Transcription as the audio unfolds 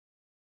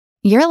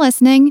You're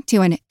listening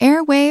to an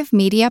Airwave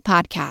Media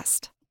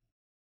Podcast.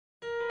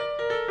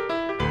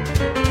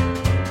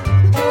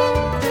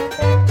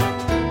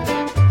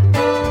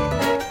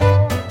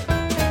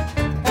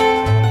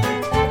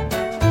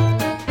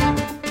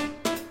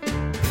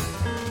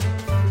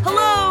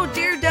 Hello,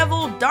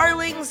 Daredevil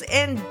darlings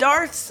and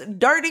darts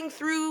darting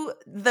through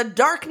the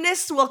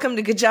darkness. Welcome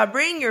to Good Job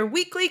Brain, your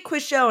weekly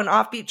quiz show and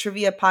offbeat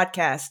trivia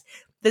podcast.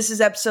 This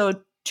is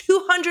episode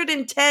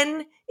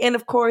 210, and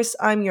of course,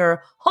 I'm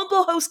your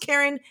humble host,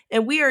 Karen,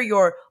 and we are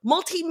your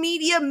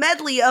multimedia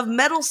medley of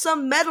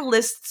meddlesome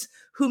medalists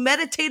who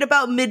meditate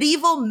about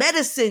medieval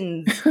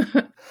medicines.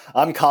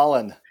 I'm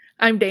Colin.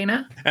 I'm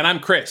Dana. And I'm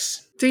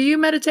Chris. Do you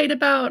meditate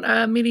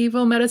about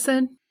medieval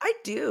medicine? I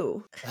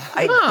do.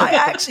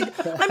 I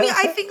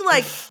think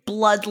like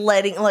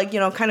bloodletting, like,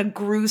 kind of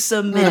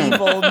gruesome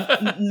medieval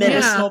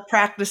medicinal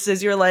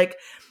practices. You're like,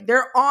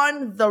 they're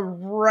on the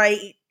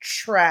right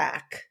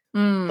track.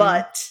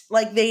 But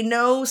like they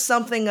know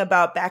something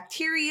about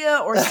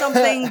bacteria or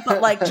something, but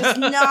like just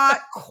not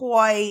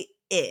quite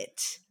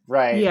it.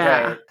 Right,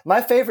 Yeah. right.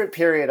 My favorite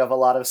period of a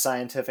lot of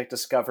scientific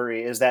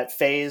discovery is that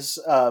phase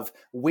of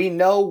we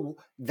know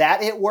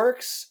that it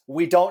works,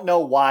 we don't know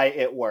why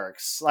it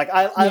works. Like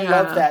I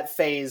love that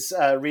phase,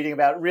 reading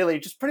about really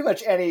just pretty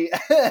much any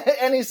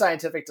any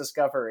scientific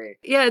discovery.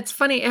 Yeah, it's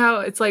funny how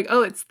it's like,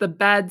 oh, it's the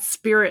bad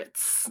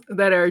spirits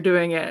that are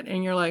doing it.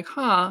 And you're like,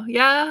 huh,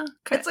 yeah.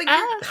 It's like,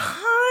 you're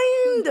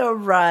kind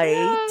of right.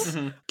 Yeah.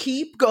 Mm-hmm.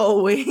 Keep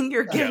going.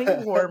 You're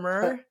getting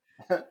warmer.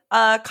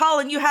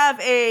 Colin, you have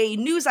a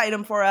news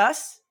item for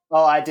us.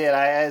 Oh, I did.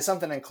 I had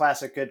something in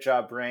classic Good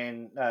Job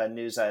Brain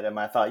news item.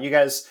 I thought you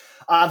guys,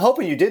 I'm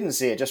hoping you didn't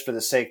see it just for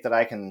the sake that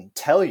I can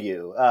tell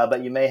you,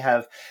 but you may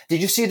have.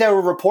 Did you see there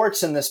were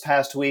reports in this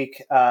past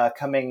week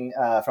coming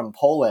from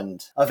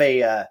Poland of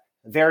a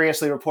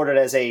variously reported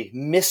as a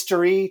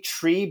mystery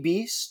tree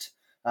beast,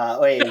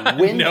 a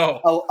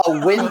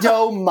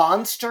window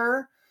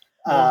monster?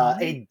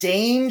 A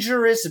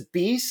dangerous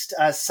beast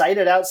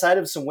sighted outside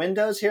of some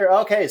windows here.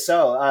 Okay,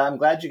 so I'm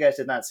glad you guys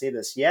did not see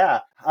this.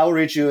 Yeah, I will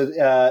read you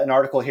an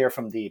article here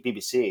from the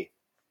BBC.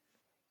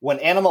 When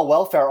animal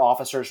welfare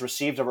officers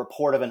received a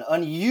report of an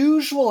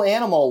unusual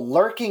animal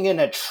lurking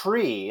in a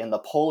tree in the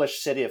Polish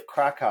city of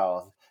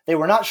Krakow, they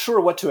were not sure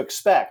what to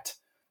expect.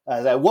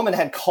 A woman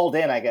had called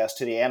in, I guess,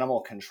 to the animal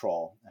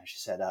control. She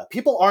said,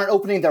 people aren't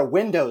opening their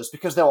windows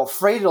because they're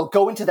afraid it'll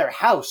go into their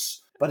house.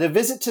 But a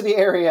visit to the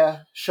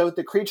area showed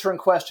the creature in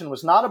question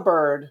was not a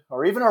bird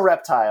or even a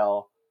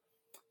reptile,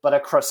 but a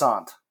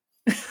croissant.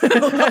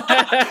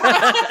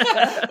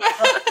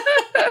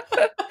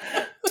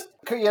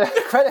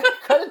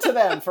 Credit to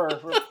them for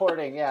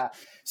reporting, yeah.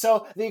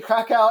 So the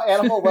Krakow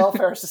Animal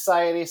Welfare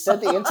Society said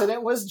the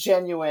incident was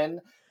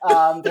genuine.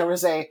 There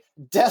was a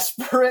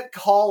desperate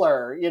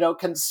caller,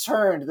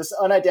 concerned this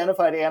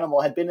unidentified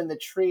animal had been in the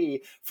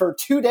tree for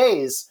 2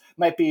 days.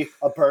 Might be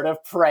a bird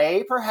of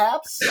prey,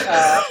 perhaps. She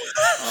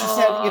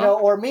said,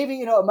 or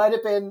maybe, it might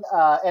have been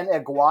an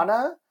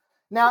iguana.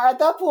 Now, at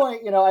that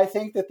point, I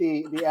think that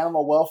the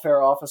animal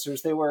welfare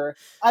officers, they were,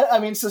 I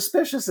mean,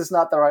 suspicious is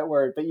not the right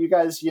word, but you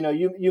guys,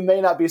 you may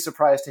not be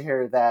surprised to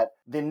hear that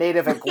the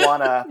native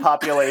iguana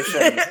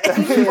population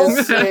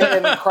is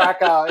in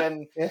Krakow,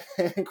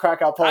 in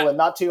Krakow, Poland,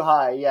 not too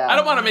high, yeah. I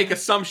don't want to make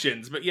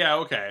assumptions, but yeah,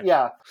 okay.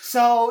 Yeah.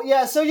 So,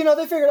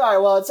 they figured, all right,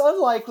 well, it's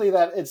unlikely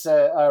that it's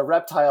a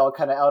reptile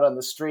kind of out on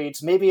the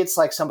streets. Maybe it's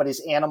like somebody's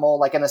animal,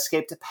 like an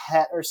escaped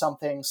pet or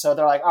something. So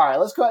they're like, all right,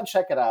 let's go out and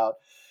check it out.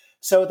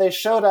 So they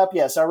showed up,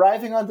 yes.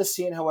 Arriving on the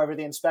scene, however,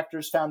 the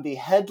inspectors found the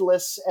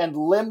headless and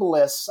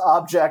limbless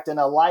object in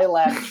a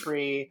lilac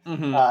tree,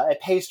 a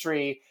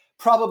pastry,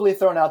 probably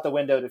thrown out the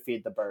window to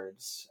feed the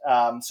birds.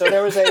 So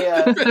there was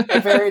a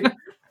very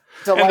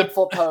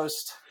delightful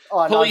post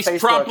on Police Facebook.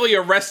 promptly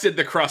arrested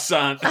the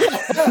croissant.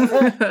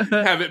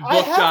 Have it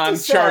booked on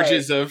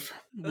charges of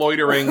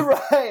loitering.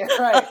 Right.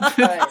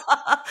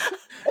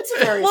 It's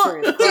a very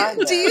serious crime.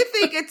 Do you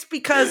think it's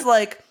because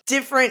like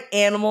different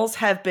animals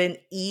have been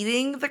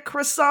eating the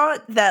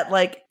croissant that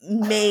like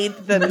made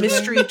the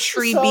mystery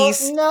tree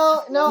beast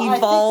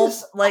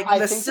evolve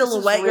the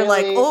silhouette? You're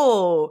like,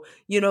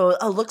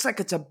 it looks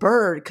like it's a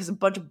bird because a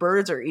bunch of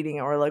birds are eating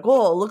it. Or like, it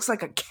looks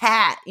like a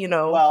cat.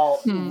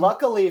 Well,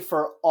 luckily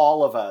for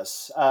all of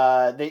us,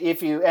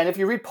 if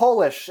you read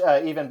Polish,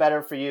 even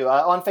better for you.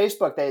 On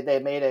Facebook, they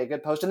made a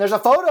good post, and there's a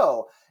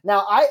photo.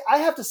 Now, I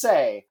have to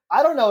say,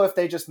 I don't know if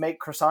they just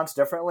make croissants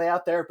differently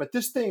out there, but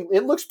this thing,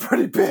 it looks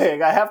pretty big,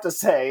 I have to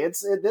say.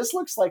 This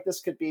looks like this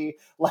could be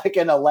like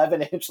an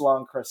 11-inch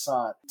long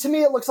croissant. To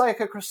me, it looks like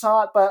a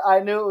croissant, but I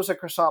knew it was a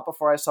croissant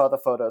before I saw the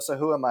photo, so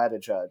who am I to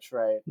judge,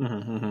 right?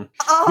 Mm-hmm.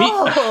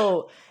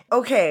 Oh,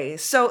 okay.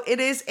 So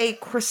it is a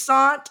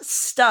croissant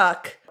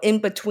stuck in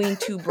between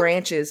two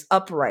branches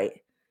upright.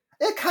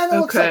 It kind of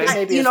looks like it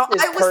maybe I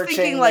was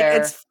thinking like there.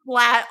 It's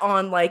flat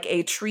on like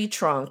a tree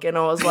trunk, and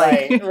I was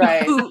like,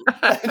 right.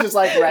 Just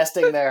like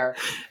resting there.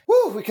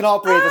 Woo, we can all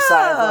breathe a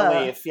sigh of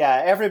relief.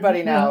 Yeah,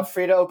 everybody now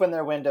free to open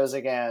their windows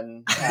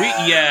again.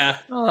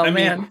 Oh,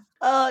 man.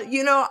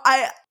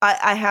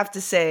 I have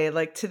to say,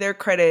 like, to their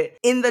credit,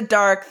 in the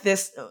dark,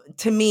 this,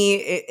 to me,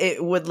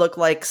 it would look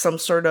like some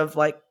sort of,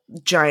 like,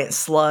 giant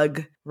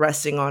slug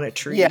resting on a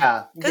tree.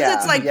 Yeah. Because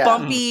it's, like,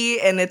 bumpy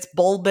and it's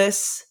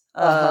bulbous.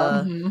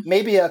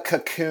 Maybe a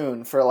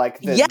cocoon for, like,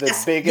 the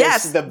Yes,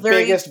 biggest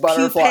biggest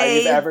butterfly pupae.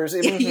 you've ever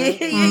seen.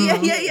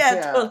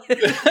 Yeah.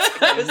 Totally.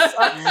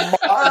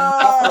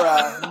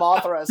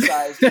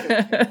 Mothra-sized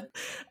cocoon.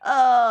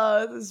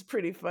 This is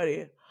pretty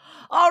funny.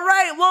 All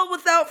right, well,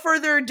 without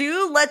further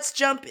ado, let's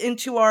jump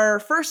into our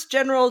first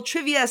general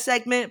trivia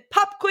segment,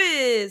 Pop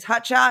Quiz,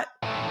 Hot Shot.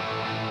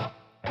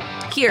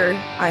 Here,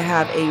 I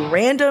have a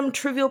random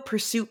Trivial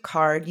Pursuit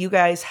card. You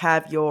guys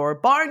have your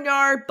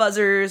barnyard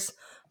buzzers.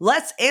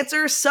 Let's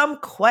answer some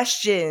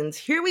questions.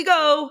 Here we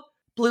go.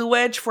 Blue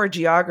Wedge for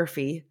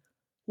geography.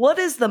 What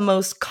is the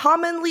most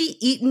commonly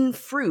eaten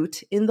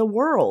fruit in the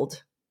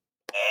world?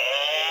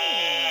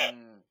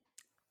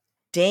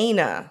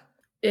 Dana.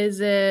 Is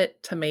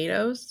it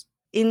tomatoes?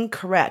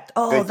 Incorrect.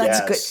 Oh, Good that's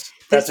guess.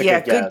 good. That's a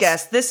good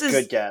guess. This is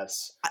good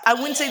guess. I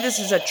wouldn't say this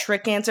is a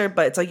trick answer,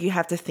 but it's like you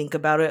have to think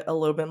about it a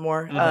little bit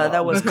more.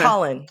 That was Okay.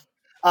 Colin.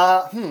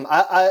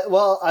 I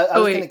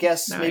was wait, going to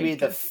guess no, maybe you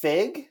the can-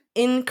 fig.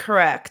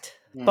 Incorrect.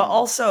 But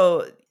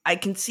also, I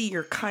can see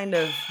you're kind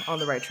of on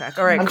the right track.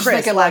 All right, I'm just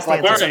Chris, thinking last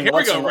like answer. what's All right, an- here we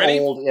what's go. an Ready?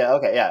 old- yeah,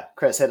 okay, yeah.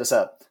 Chris, hit us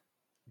up.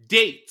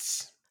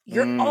 Dates.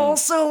 You're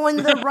also in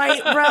the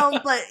right realm,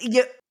 but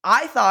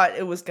I thought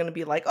it was going to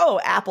be like, oh,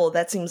 apple.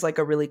 That seems like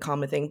a really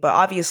common thing. But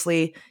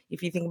obviously,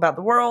 if you think about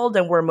the world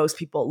and where most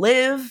people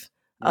live,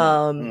 you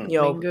know,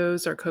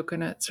 Mangoes or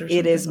coconuts or something?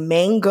 it is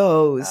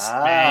mangoes.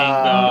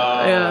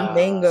 Mango.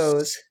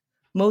 Mangoes.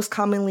 Most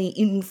commonly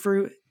eaten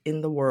fruit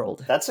in the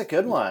world. That's a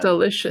good one.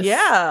 delicious.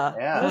 Yeah.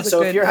 Yeah. That was a So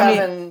good- if you're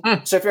I mean,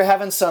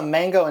 having some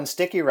mango and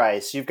sticky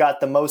rice, you've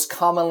got the most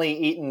commonly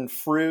eaten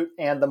fruit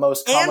and the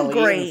most And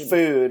commonly grain. eaten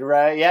food,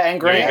 right? Yeah,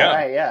 and There you grain, go.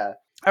 right? Yeah.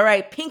 all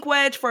right, Pink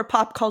Wedge for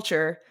pop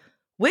culture.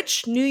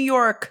 Which New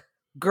York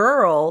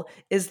girl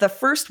is the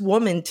first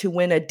woman to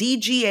win a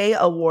DGA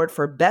award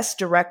for Best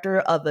Director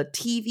of a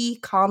TV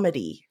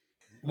comedy?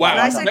 Wow, And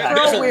I said there's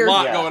girl a weird.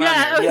 lot Yeah. going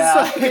Yeah, on here. Yeah,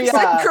 I said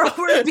yeah. girl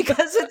weird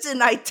because it's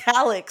in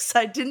italics.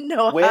 I didn't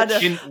know how to.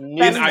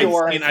 New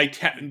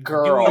York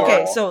girl. New York.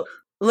 Okay, so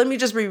let me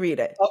just reread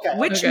it. Okay.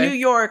 Which Okay. New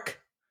York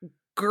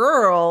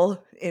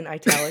girl in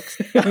italics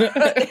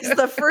is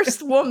the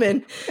first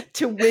woman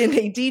to win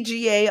a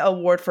DGA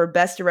award for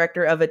Best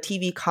Director of a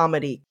TV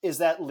comedy? Is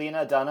that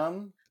Lena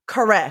Dunham?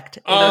 Correct.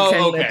 Oh,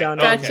 Lena okay. Dunham.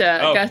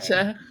 Gotcha. Okay.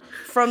 Gotcha.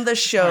 From the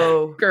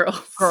show Girls.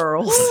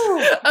 Girls.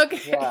 Okay.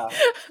 Yeah.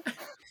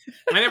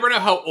 I never know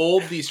how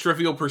old these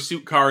Trivial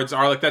Pursuit cards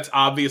are. Like, that's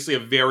obviously a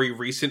very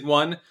recent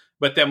one,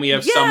 but then we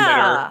have some that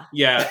are,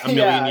 a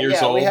million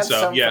years old. We have So,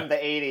 some yeah. from the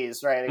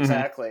 80s, right?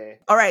 Exactly.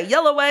 All right,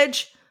 Yellow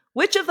Wedge.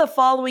 Which of the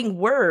following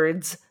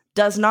words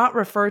does not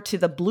refer to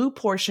the blue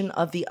portion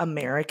of the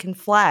American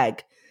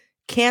flag?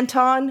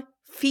 Canton,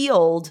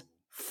 field,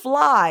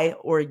 fly,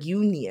 or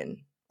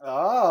union?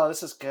 Oh,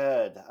 this is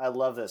good. I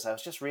love this. I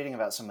was just reading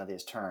about some of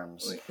these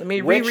terms. Let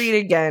me Which- reread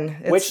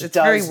again. which It's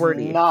does very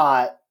wordy.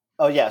 not.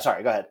 Oh, yeah.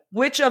 Sorry. Go ahead.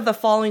 Which of the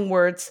following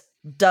words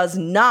does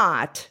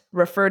not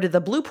refer to the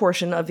blue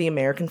portion of the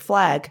American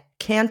flag?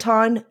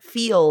 Canton,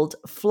 field,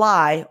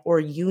 fly, or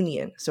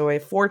union. So I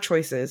have four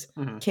choices.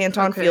 Mhm.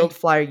 Canton, Okay. field,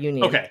 fly, or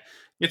union. Okay.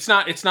 It's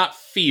not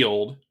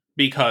field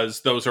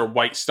because those are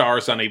white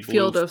stars on a blue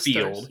Field of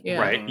field. stars, yeah.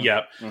 Right. Mhm.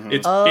 Yep.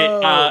 Mhm.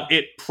 Oh.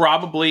 It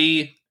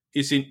probably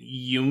isn't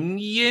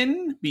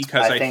union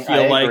because I think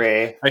feel like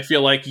agree. I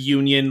feel like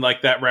union,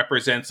 like, that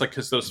represents, like,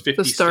 because those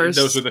 50 stars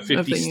those are the of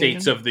 50 the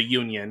states union. of the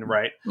union,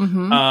 right?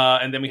 Mm-hmm.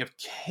 And then we have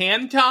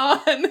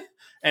Canton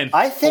and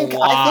I think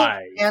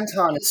fly.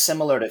 Canton is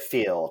similar to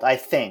field. I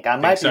think I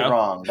might be so?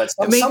 wrong, but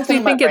It makes something me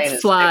in my think brain it's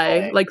is fly.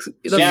 tickling. Like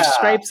the Yeah.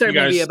 stripes are You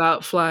guys- maybe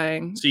about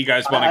flying. So you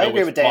guys want I to go agree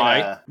with with fly?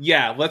 Dana.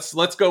 Yeah,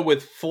 let's go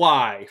with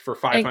fly for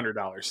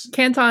 $500.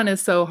 Canton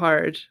is so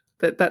hard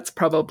that's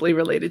probably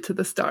related to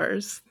the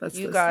stars. That's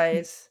You the-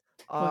 guys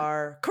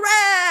are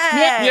correct.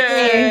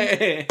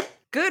 Yay!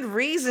 Good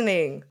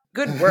reasoning.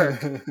 Good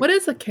work. What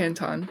is a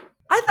canton?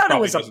 I thought Probably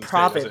it was a doesn't say, does it?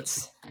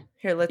 province.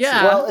 Here, let's Yeah.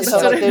 see. Well, That's so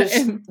what like, I there's,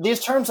 mean.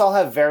 these terms all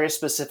have very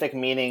specific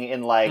meaning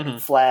in like Mhm.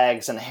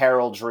 flags and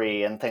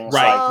heraldry and things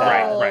Right, like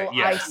that. right,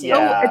 yeah. I see.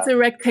 Yeah. Oh, it's a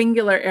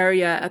rectangular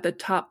area at the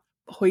top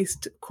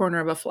hoist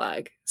corner of a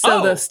flag. So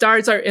Oh. the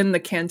stars are in the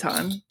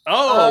canton.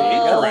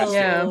 Oh, interesting.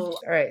 Yeah. All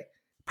right.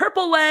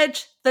 Purple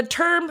Wedge, the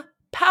term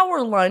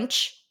power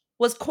lunch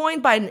was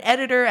coined by an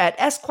editor at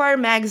Esquire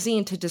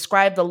magazine to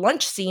describe the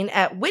lunch scene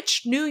at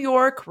which New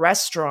York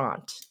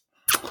restaurant?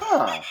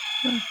 Huh.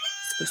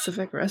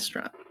 Specific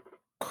restaurant.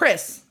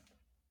 Chris,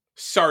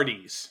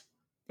 Sardies.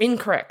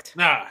 incorrect.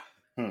 Ah,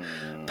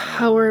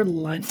 Power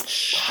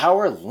lunch.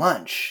 Power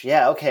lunch.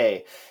 Yeah,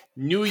 okay.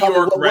 New Probably-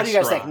 York what do you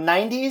guys think? restaurant.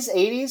 90s,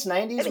 80s,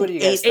 90s? What do you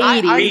guys Eight- think?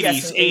 I'm 80s,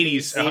 guessing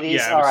 80s. 80s?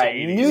 Yeah, I All would say right.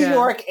 80s. New Yeah.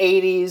 York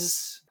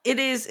 80s. It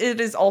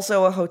is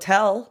also a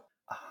hotel.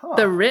 Huh.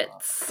 The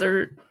Ritz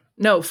or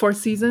no, Four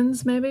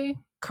Seasons maybe?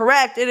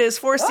 Correct. It is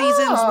Four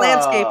Seasons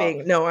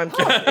Landscaping. No, I'm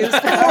kidding. It is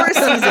Four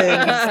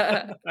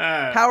Seasons.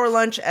 Power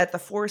lunch at the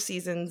Four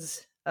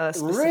Seasons.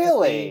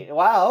 Really?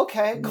 Wow.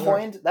 Okay.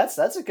 Coined. That's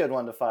a good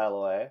one to file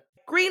away.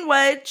 Green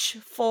Wedge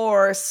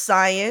for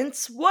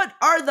science. What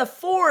are the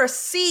 4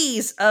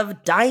 C's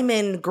of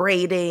diamond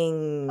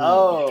grading?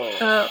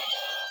 Oh.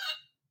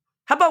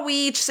 How about we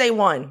each say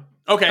one?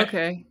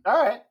 Okay.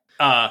 All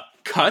right.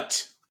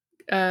 Cut.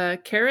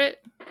 Carrot.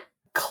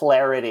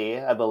 Clarity,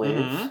 I believe.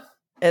 Mm-hmm.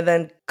 And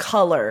then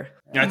color.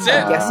 That's it.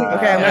 I'm guessing.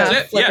 Okay, I'm That's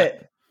going to flip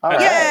it. All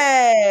right.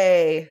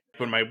 Yay!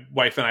 When my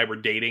wife and I were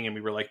dating and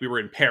we were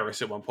in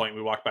Paris at one point,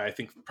 we walked by, I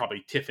think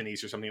probably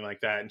Tiffany's or something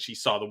like that. And she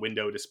saw the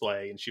window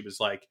display and she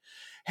was like,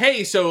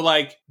 hey, so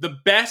like the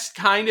best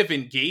kind of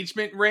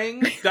engagement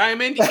ring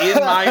diamond, in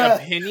my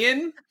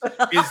opinion,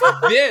 is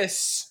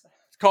this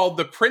called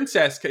the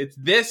princess. It's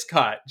this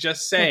cut.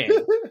 Just saying.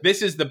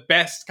 This is the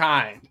best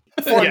kind.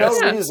 For no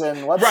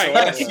reason whatsoever.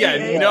 Right. Yes.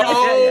 Yeah.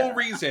 No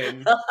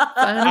reason.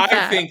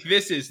 I think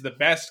this is the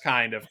best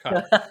kind of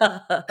cut.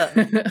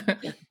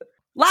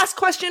 Last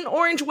question,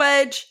 Orange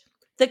Wedge.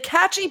 The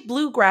catchy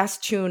bluegrass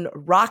tune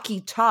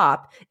Rocky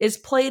Top is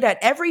played at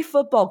every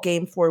football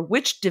game for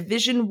which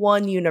Division I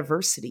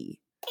university?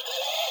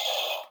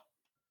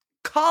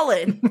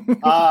 Colin.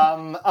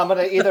 I'm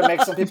gonna either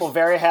make some people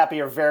very happy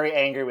or very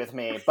angry with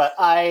me, but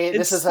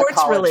this is a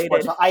college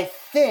sports. I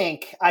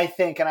think,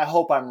 and I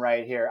hope I'm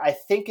right here. I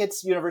think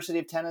it's University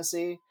of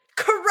Tennessee.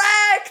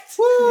 Correct.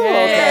 Woo!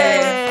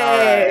 Okay. All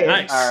right.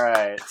 Nice. All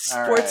right.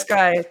 Sports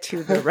guy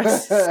to the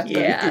rest.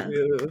 Yeah.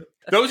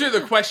 Those are the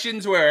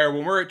questions where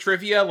when we're at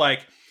trivia,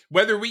 like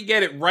whether we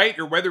get it right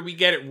or whether we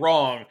get it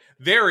wrong,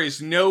 there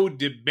is no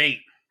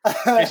debate.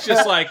 It's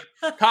just like,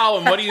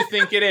 Colin, what do you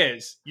think it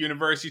is?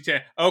 University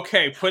 10.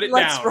 Okay, put it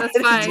down. That's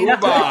fine.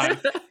 Move on.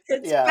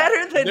 It's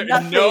better than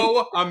nothing.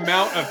 No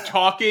amount of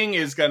talking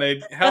is going to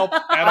help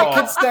at all.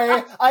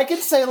 I could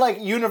say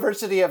like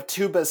University of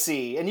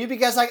Tubasee, and you'd be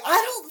guys like,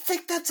 I don't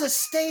think that's a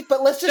state,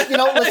 but let's just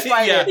let's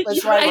write it.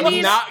 Let's write it. I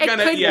mean, it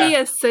could be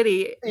a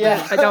city.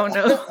 Yeah, I don't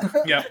know.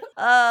 Yeah.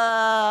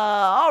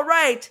 All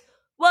right.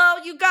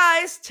 Well, you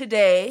guys,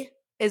 today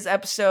is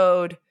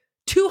episode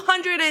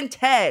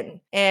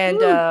 210.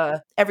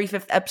 And every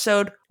 5th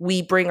episode,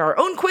 we bring our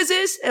own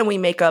quizzes and we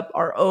make up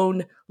our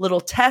own little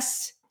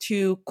tests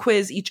to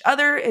quiz each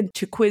other and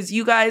to quiz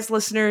you guys,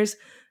 listeners.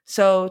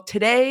 So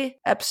today,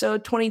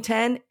 episode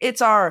 2010,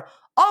 it's our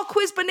All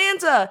Quiz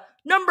Bonanza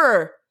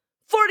number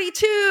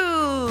 42.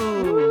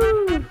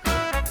 Woo!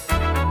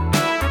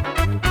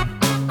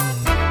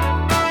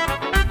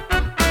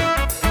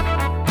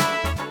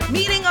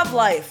 Meaning of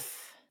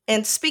life.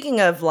 And speaking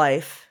of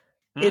life,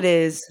 it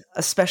is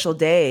a special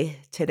day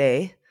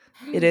today.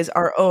 It is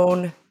our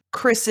own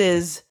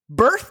Chris's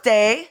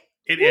birthday.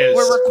 It is.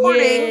 We're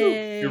recording.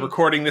 Yay. You're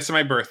recording this on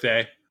my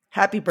birthday.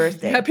 Happy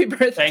birthday. Happy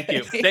birthday. Thank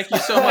you. Thank you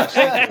so much.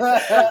 Thank you.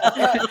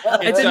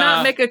 I did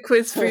not make a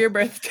quiz for your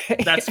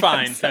birthday. That's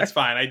fine. That's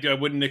fine. I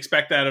wouldn't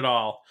expect that at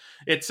all.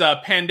 It's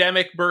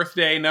pandemic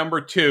birthday number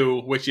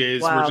 2, which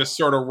is we're just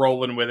sort of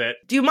rolling with it.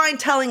 Do you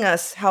mind telling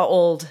us how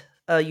old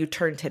you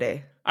turned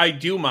today? I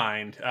do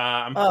mind.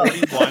 I'm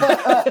 41.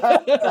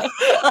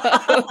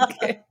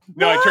 Okay.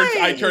 No,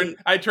 I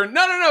turned.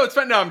 No, it's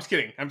fine. No, I'm just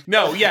kidding. I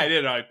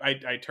did.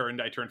 I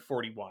turned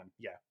 41.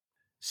 Yeah.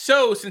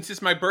 So since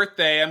it's my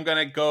birthday, I'm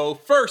gonna go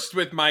first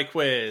with my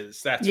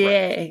quiz. That's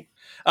right.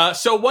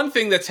 So one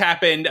thing that's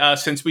happened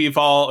since we've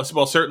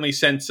certainly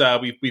since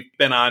we've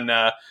been on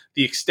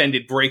the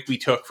extended break we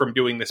took from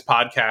doing this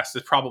podcast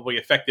has probably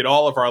affected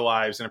all of our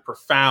lives in a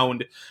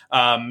profound,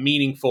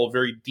 meaningful,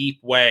 very deep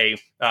way.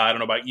 I don't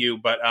know about you,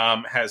 but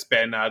has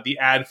been the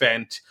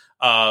advent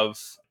of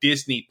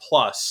Disney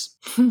Plus.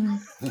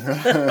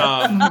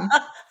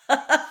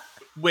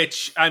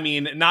 Which, I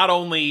mean, not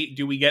only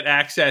do we get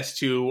access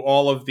to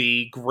all of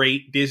the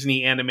great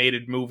Disney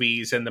animated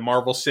movies and the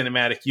Marvel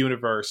Cinematic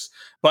Universe,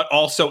 but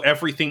also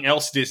everything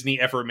else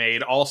Disney ever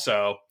made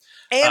also.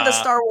 And the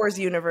Star Wars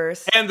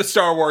universe. And the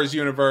Star Wars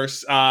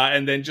universe.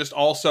 And then just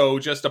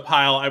a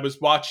pile. I was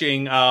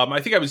watching,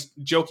 I think I was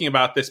joking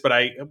about this, but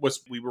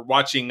we were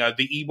watching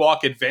the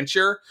Ewok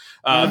Adventure,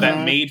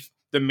 that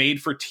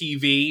made for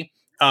TV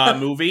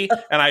movie,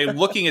 and I'm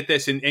looking at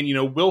this, and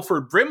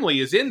Wilford Brimley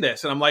is in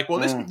this, and I'm like, well,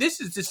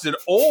 this is an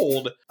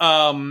old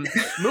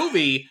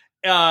movie.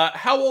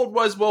 How old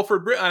was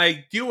Wilford Brimley? And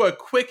I do a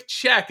quick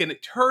check, and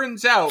it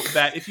turns out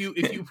that if you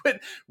put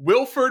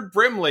Wilford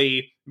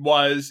Brimley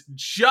was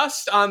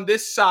just on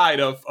this side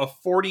of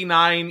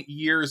 49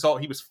 years old.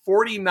 He was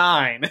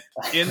 49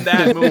 in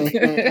that movie,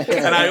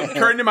 and I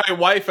turned to my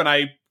wife, and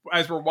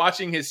as we're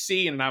watching his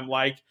scene, and I'm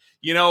like,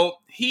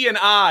 he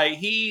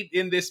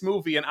in this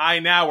movie and I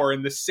now are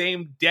in the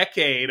same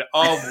decade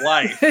of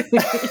life.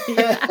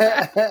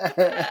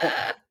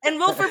 And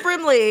Wilford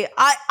Brimley,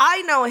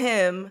 I know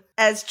him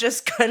as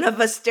just kind of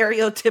a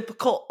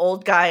stereotypical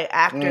old guy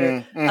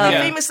actor,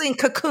 famously in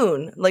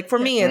Cocoon. Like for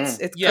me, it's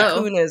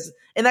Cocoon is,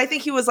 and I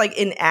think he was like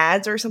in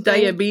ads or something.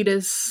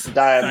 Diabetes.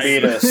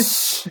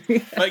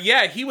 But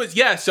yeah, he was.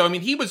 Yeah, so I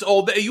mean, he was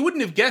old. You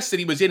wouldn't have guessed that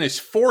he was in his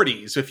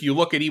 40s. If you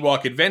look at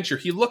Ewok Adventure,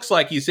 he looks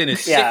like he's in his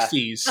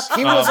 60s.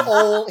 He was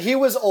old. He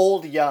was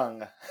old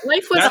young.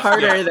 Life was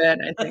harder then,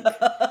 I think.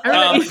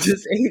 He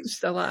just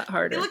aged a lot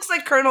harder. He looks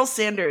like Colonel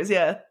Sanders,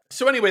 yeah.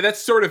 So anyway, that's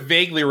sort of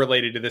vaguely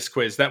related to this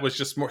quiz. That was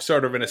just more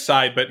sort of an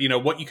aside. But,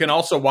 what you can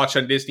also watch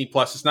on Disney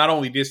Plus is not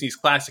only Disney's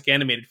classic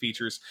animated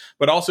features,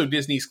 but also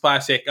Disney's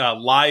classic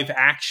live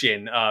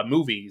action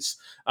movies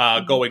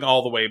going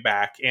all the way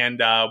back.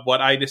 And what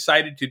I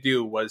decided to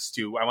do was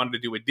I wanted to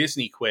do a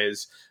Disney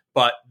quiz,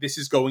 but this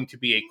is going to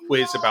be a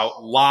quiz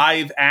about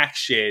live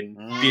action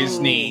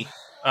Disney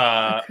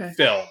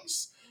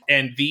films.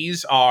 And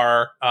these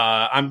are,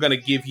 I'm going to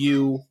give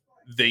you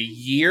the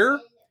year,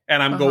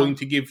 and I'm going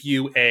to give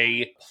you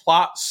a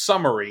plot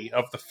summary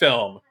of the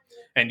film,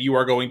 and you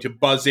are going to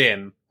buzz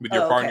in with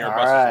your barnyard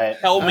buzzers. Right.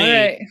 Tell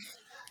me,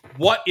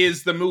 what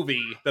is the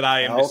movie that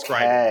I am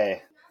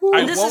describing?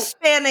 And this is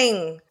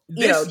spanning,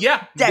 decades.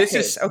 This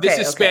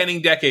is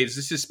spanning decades.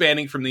 This is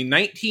spanning from the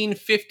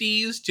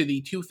 1950s to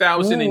the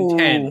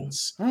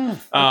 2010s.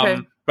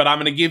 But I'm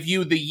going to give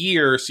you the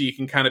year so you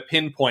can kind of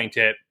pinpoint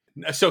it.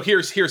 So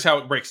here's how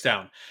it breaks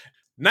down.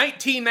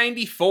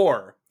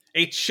 1994.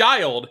 A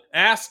child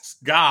asks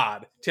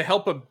God to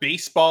help a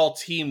baseball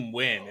team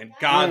win, and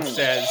God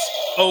says,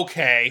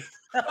 "Okay."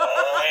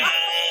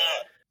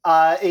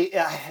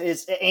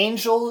 Is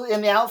Angel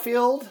in the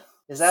outfield?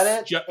 Is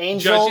that it?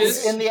 Angels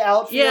judges? In the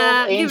outfield?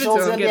 Yeah,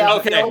 Angels in the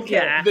outfield? Okay.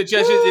 Yeah. The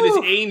judges, it is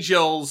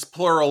angels,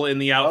 plural, in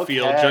the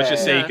outfield. Okay.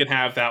 Judges say you can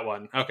have that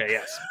one. Okay,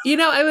 yes.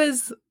 I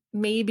was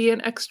maybe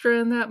an extra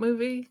in that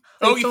movie.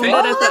 Oh, you think?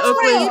 At the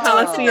Oakland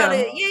Coliseum.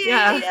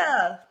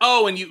 Yeah.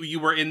 Oh, and you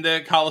were in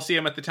the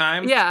Coliseum at the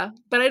time? Yeah,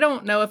 but I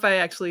don't know if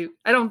I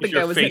don't think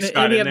I was in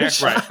any of the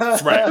shots.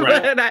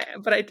 Right.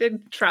 But I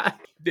did try.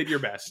 Did your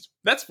best.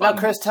 That's fun. Now,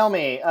 Chris, tell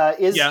me,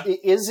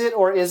 is it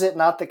or is it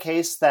not the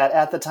case that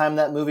at the time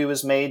that movie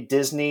was made,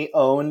 Disney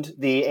owned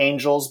the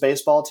Angels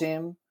baseball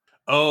team?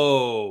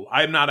 Oh,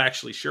 I'm not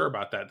actually sure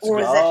about that.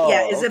 Or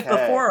is it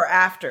before or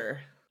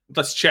after?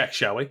 Let's check,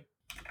 shall we?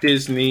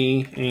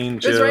 Disney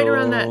Angels. It was right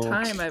around that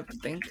time, I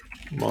think.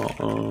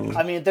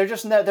 I mean, they're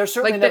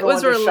certainly never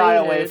one to shy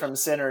away from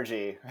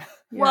synergy.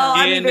 Well,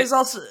 I mean, there's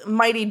also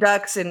Mighty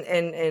Ducks and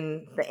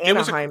the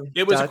Anaheim.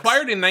 It was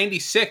acquired in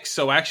 '96,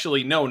 so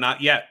actually, no,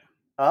 not yet.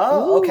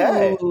 Oh,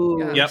 okay.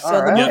 Yep.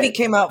 So the movie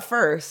came out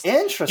first.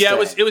 Interesting.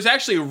 Yeah, it was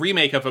actually a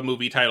remake of a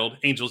movie titled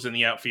Angels in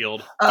the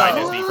Outfield by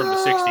Disney from the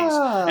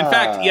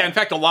 '60s. In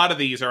fact, a lot of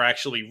these are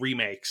actually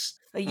remakes.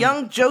 A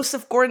young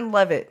Joseph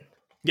Gordon-Levitt.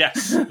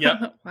 Yes.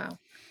 Yep. Wow.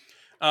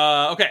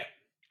 Okay.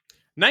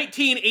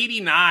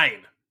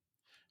 1989.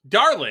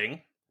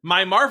 Darling,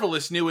 my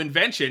marvelous new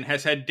invention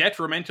has had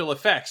detrimental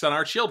effects on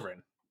our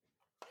children.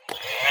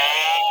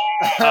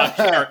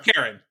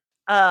 Karen.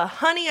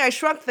 Honey, I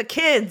Shrunk the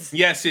Kids.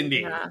 Yes,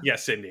 indeed. Yeah.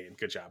 Yes, indeed.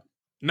 Good job.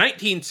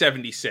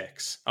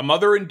 1976. A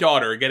mother and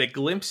daughter get a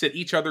glimpse at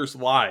each other's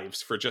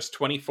lives for just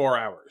 24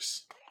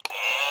 hours.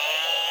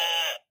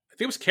 I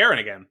think it was Karen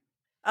again.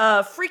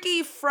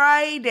 Freaky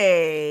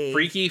Friday.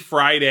 Freaky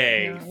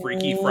Friday.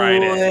 Freaky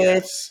Friday.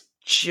 Yes.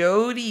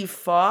 Jodie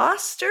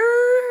Foster?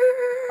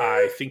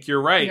 I think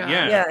you're right.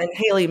 Yeah. Yeah, and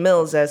Haley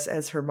Mills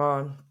as her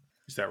mom.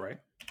 Is that right?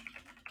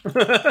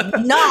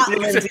 Not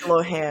Lindsay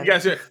Lohan.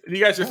 You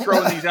guys are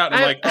throwing these out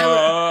and I'm like,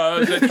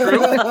 is that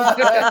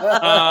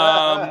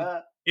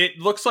true? It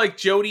looks like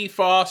Jodie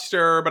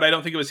Foster, but I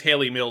don't think it was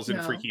Haley Mills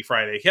in Freaky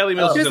Friday. Haley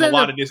Mills is in a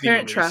lot of Disney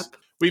movies. Trap.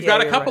 We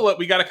got a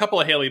couple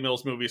of Haley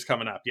Mills movies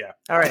coming up. Yeah.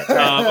 All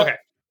right.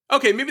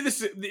 Okay. Maybe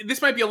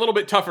this might be a little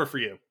bit tougher for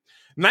you.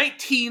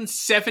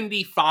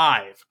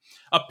 1975.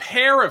 A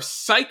pair of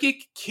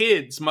psychic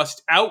kids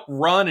must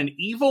outrun an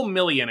evil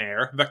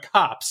millionaire, the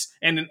cops,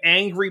 and an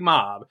angry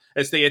mob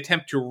as they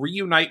attempt to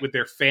reunite with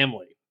their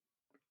family.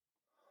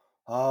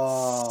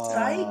 Oh.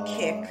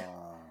 Psychic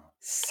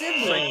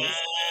siblings.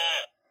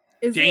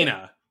 Is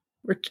Dana.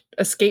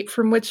 Escape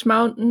from Witch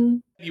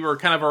Mountain? You were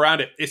kind of around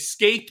it.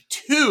 Escape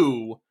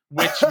to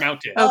Witch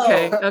Mountain.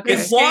 Okay.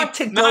 Want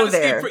to go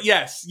there.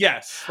 Yes.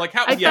 Like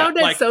how? I found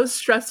it so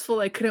stressful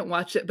I couldn't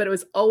watch it, but it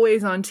was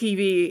always on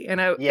TV, and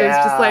it was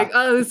just like,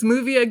 oh, this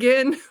movie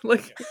again.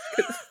 Like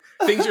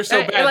things are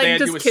so bad they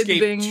had to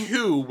escape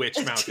to Witch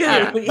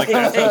Mountain.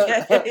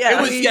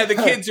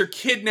 The kids are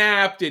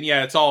kidnapped, and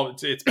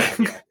it's bad.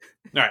 Yeah.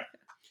 All right.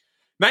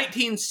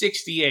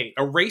 1968.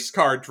 A race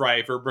car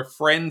driver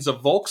befriends a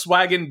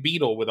Volkswagen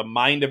Beetle with a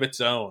mind of its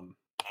own.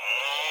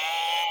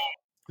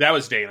 That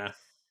was Dana.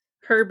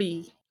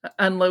 Herbie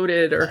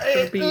Unloaded or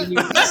Herbie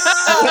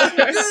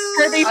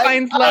Herbie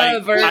Finds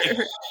Love. I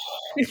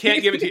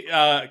can't give it to you.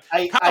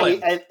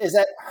 Colin. Is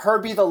that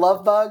Herbie the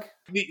Love Bug?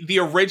 The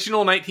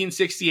original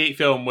 1968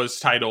 film was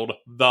titled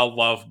The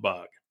Love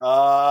Bug.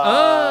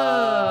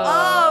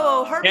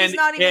 Oh, Herbie's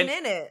not even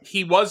in it.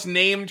 He was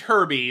named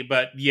Herbie,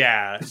 but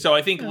yeah. So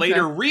I think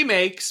later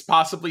remakes,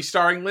 possibly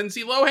starring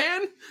Lindsay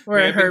Lohan,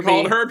 may have been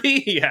called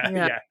Herbie.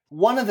 Yeah.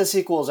 One of the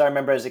sequels I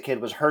remember as a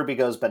kid was Herbie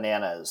Goes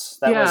Bananas.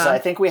 That was, I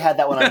think we had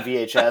that one on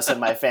VHS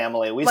in my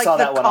family. We saw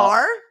that one.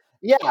 Car?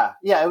 Yeah.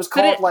 It was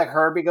called like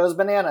Herbie Goes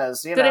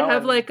Bananas. Did it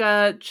have like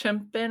a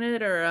chimp in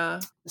it or a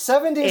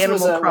 70s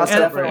was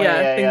definitely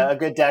a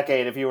good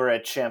decade if you were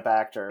a chimp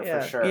actor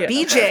for sure. Yeah.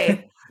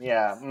 BJ.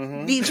 Yeah.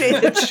 Mm-hmm.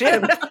 BJ the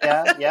chimp.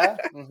 Yeah.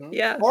 Mm-hmm.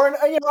 Yeah. Or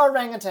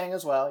orangutan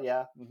as well.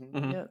 Yeah. Mm-hmm.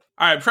 Mm-hmm. All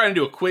right, I'm trying to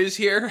do a quiz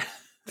here.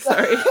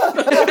 Sorry.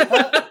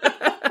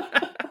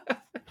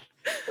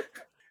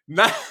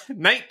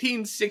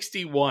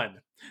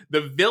 1961.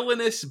 The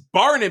villainous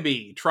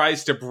Barnaby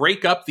tries to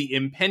break up the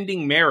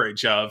impending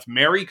marriage of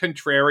Mary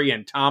Contrary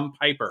and Tom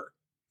Piper.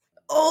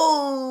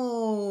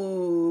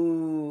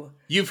 Oh.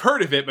 You've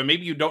heard of it, but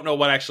maybe you don't know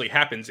what actually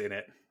happens in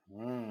it.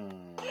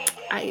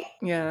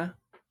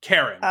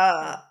 Karen.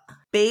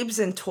 Babes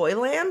in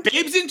Toyland?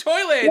 Babes in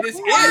Toyland is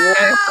it.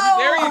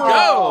 There you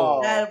go.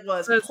 That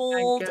was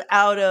pulled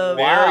out of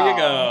there you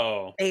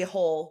go. A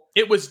hole.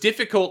 It was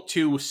difficult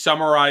to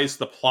summarize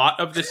the plot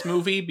of this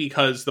movie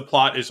because the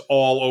plot is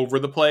all over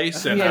the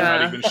place, and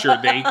I'm not even sure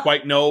they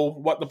quite know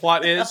what the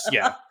plot is.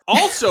 Yeah.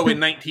 Also in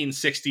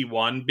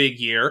 1961, big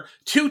year,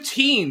 two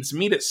teens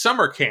meet at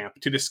summer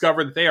camp to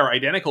discover that they are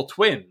identical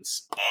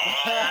twins.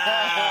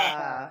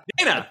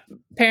 Dana.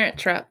 Parent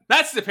Trap.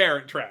 That's the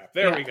Parent Trap.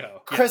 There we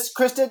go. Chris,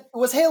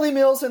 was Haley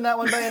Mills in that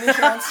one by any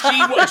chance?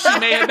 She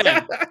may have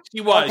been.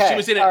 She was. Okay. She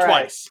was in it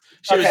twice.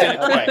 She was in it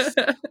twice.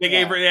 They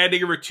had to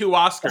give her 2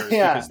 Oscars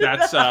because that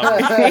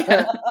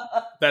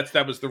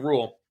was the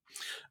rule.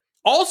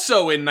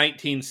 Also in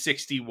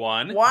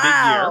 1961, big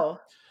year,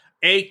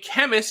 a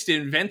chemist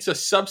invents a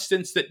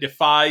substance that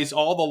defies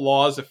all the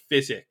laws of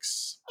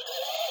physics.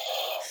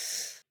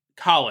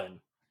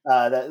 Colin.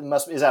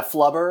 Is that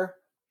Flubber?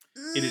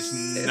 It is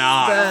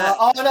not.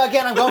 No!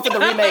 Again, I'm going for the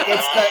remake.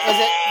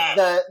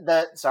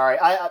 Sorry.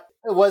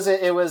 Was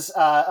it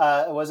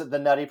the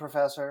Nutty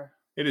Professor?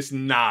 It is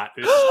not.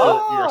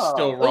 You're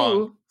still wrong.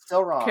 Ooh.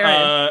 Still wrong.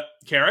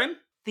 Karen?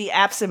 The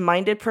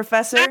Absent-Minded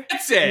Professor?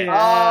 That's it. The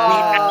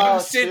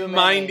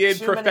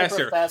Absent-Minded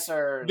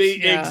Professor.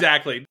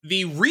 Exactly.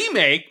 The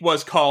remake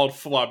was called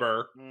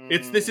Flubber.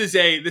 This is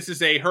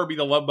a Herbie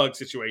the Love Bug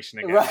situation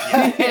again.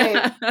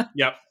 Right.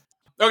 Yep.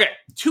 Okay,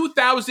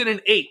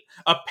 2008.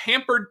 A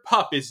pampered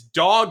pup is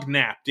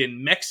dog-napped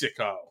in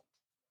Mexico.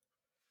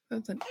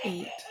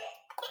 2008.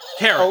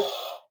 Karen.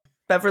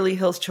 Beverly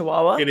Hills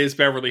Chihuahua? It is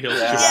Beverly Hills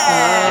Chihuahua.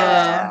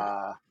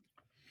 Yeah.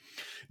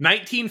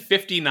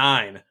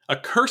 1959. A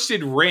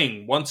cursed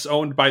ring, once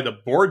owned by the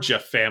Borgia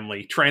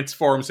family,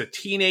 transforms a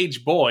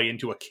teenage boy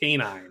into a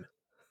canine.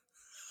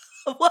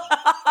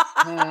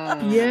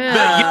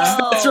 Yes,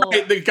 that's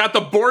right. They got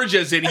the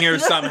Borgias in here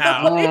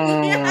somehow.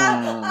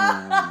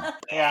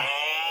 Yeah.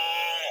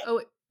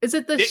 Oh, is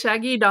it the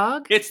Shaggy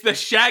Dog? It's the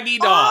Shaggy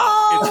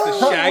Dog. It's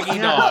the Shaggy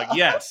Dog.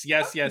 Yes.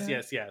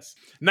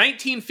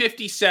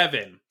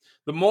 1957.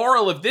 The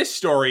moral of this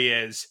story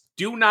is,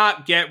 do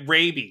not get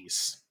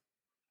rabies.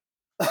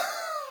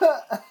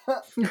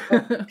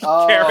 Karen?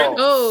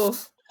 Oh.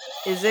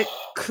 Is it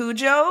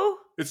Cujo?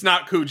 It's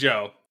not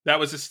Cujo. That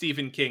was a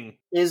Stephen King.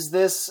 Is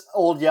this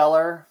Old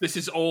Yeller? This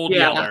is Old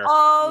Yeller.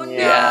 Oh,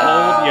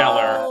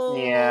 no. Old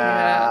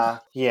Yeller.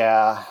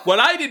 Yeah. What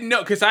I didn't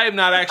know, because I have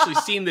not actually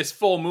seen this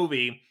full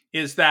movie,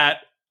 is that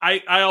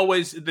I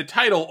always, the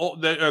title,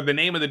 the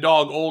name of the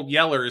dog, Old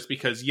Yeller, is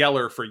because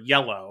Yeller for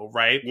yellow,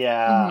 right?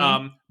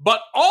 Yeah.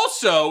 But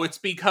also, it's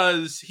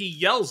because he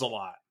yells a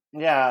lot.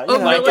 Yeah.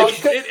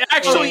 It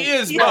actually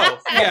is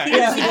both. Yeah.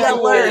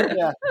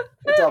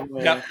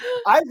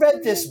 I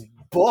read this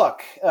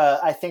book,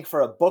 I think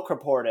for a book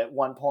report at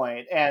one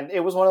point, and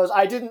it was one of those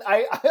I didn't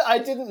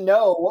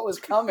know what was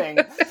coming,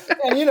 and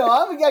I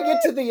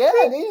get to the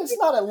end, it's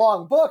not a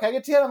long book. I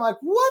get to the end, I'm like,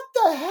 what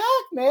the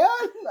heck, man?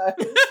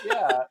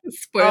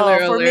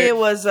 Spoiler alert. For me, it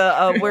was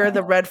Where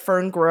the Red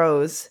Fern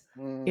Grows.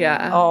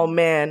 Yeah. Oh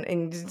man!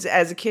 And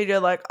as a kid, you're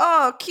like,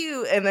 "Oh,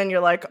 cute," and then you're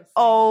like,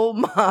 "Oh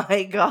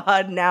my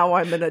god!" Now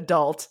I'm an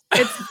adult.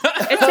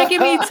 It's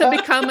taking me to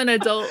become an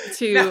adult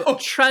to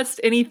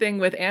trust anything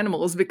with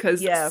animals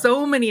because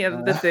so many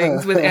of the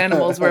things with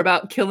animals were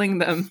about killing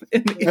them.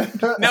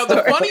 Now,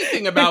 the funny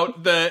thing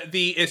about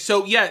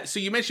so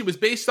you mentioned it was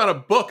based on a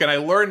book, and I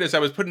learned as I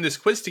was putting this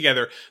quiz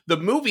together, the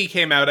movie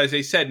came out, as I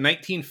said,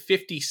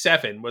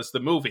 1957 was the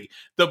movie.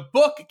 The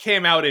book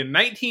came out in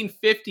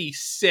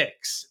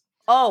 1956.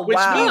 Oh, which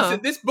means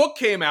that this book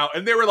came out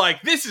and they were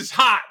like, this is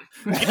hot.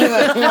 Get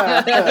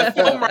the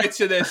film rights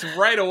to this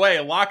right away.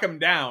 Lock them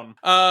down.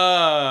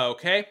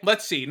 Okay.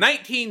 Let's see.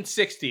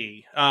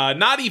 1960.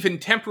 Not even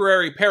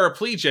temporary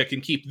paraplegia can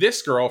keep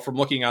this girl from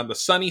looking on the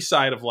sunny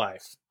side of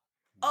life.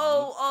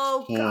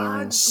 Oh,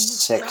 God.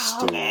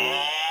 60.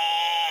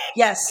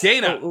 Yes.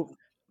 Dana.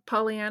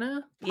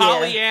 Pollyanna?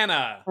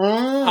 Pollyanna.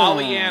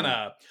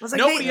 I was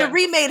like, the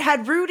remake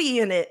had Rudy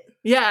in it.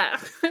 Yeah.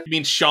 You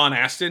mean Sean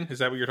Astin? Is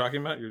that what you're talking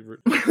about?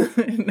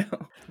 No.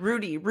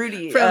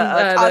 Rudy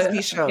from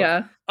Cosby Show.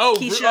 Yeah. Oh,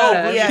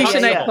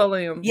 Keisha Knight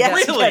Pulliam.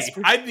 Yes, really? yes.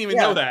 I didn't even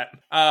know that.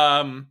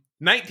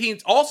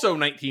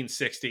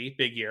 1960,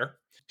 big year.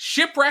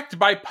 Shipwrecked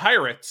by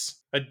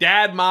pirates, a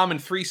dad, mom,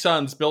 and 3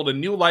 sons build a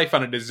new life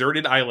on a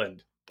deserted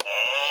island.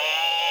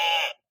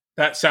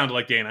 That sounded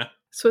like Dana.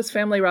 Swiss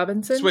Family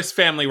Robinson.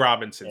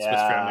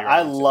 Yeah,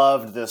 I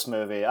loved this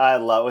movie.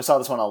 We saw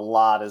this one a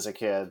lot as a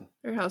kid.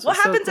 What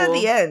happens at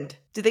the end?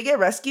 Did they get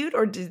rescued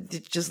or did they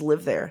just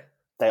live there?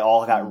 They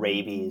all got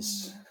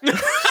rabies. They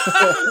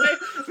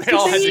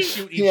all had to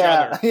shoot each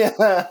other.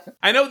 Yeah.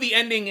 I know the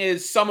ending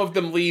is some of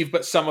them leave,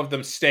 but some of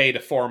them stay to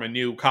form a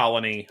new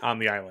colony on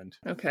the island.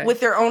 Okay. With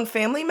their own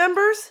family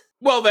members?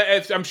 Well,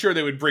 I'm sure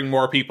they would bring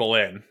more people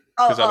in,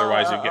 because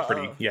otherwise it'd get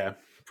pretty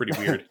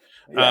weird.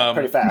 Yeah,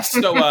 pretty fast.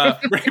 So,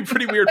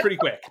 pretty weird, pretty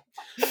quick.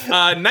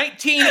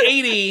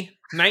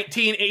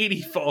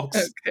 1980, folks.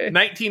 Okay.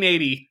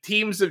 1980.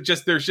 Teams of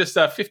there's just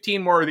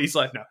 15 more of these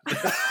left. No.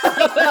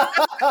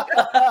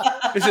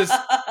 This is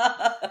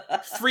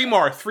 3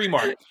 more.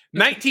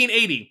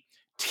 1980.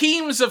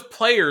 Teams of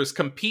players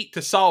compete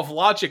to solve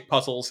logic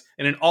puzzles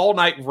in an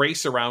all-night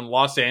race around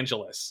Los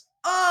Angeles.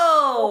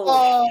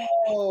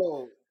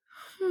 Oh.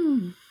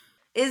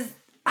 Is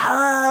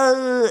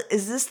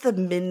this the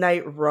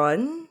Midnight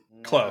Run?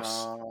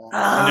 Close.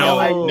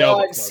 I know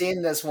I've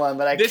seen this one,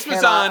 but I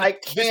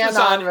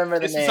cannot remember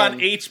the name. This was on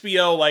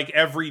HBO like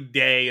every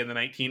day in the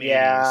 1980s.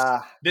 Yeah.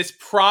 This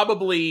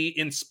probably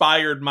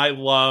inspired my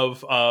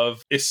love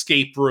of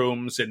escape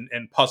rooms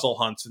and puzzle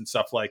hunts and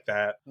stuff like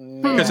that.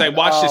 Because I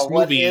watched this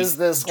movie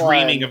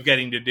dreaming of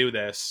getting to do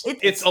this.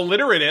 It's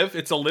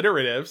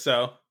alliterative,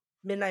 so...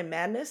 Midnight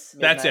Madness?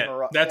 That's it.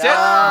 Midnight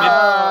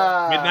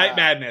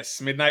Madness.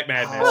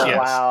 Oh, yes.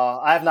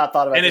 Wow. I have not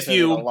thought about this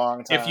in a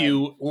long time. If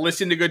you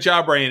listen to Good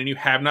Job Brain and you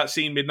have not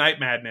seen Midnight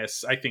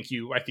Madness, I think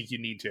you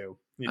need to.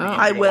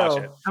 I will.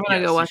 Watch it. I'm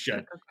going to go watch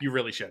it. You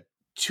really should.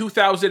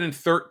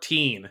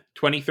 2013,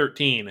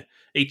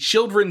 a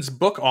children's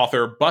book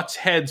author butts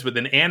heads with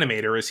an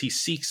animator as he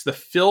seeks the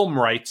film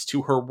rights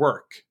to her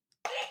work.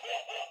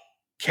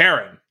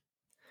 Karen.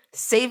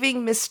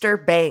 Saving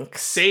Mr.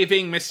 Banks.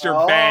 Banks.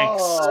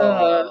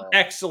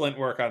 Excellent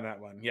work on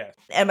that one, yes.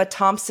 Emma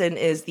Thompson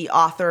is the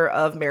author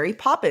of Mary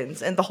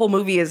Poppins, and the whole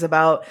movie is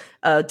about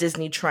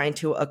Disney trying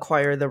to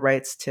acquire the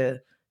rights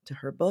to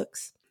her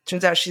books.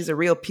 Turns out she's a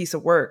real piece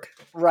of work.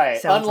 Right.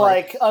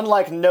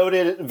 Unlike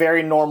noted,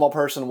 very normal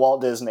person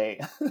Walt Disney.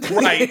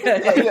 Right.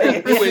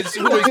 who was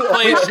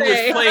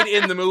played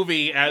in the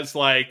movie as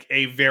like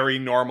a very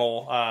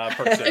normal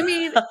person. I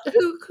mean,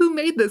 who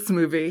made this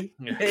movie?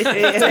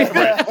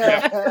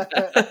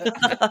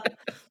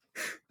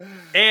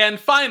 And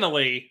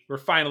finally, we're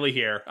finally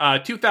here.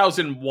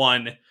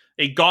 2001,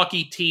 a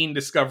gawky teen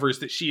discovers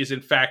that she is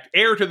in fact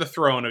heir to the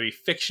throne of a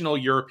fictional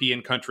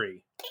European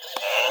country.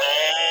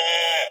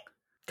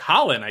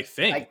 Colin, I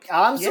think.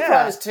 I'm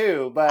surprised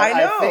too, but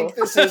I think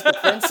this is the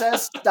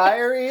Princess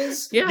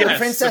Diaries. Yeah, the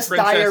Princess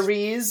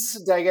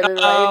Diaries. Did I get it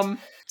right?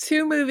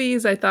 2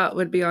 movies I thought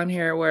would be on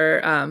here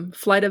were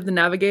Flight of the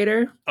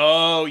Navigator.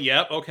 Oh,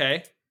 yep,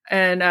 okay.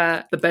 And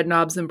The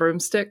Bedknobs and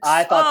Broomsticks.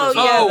 I thought this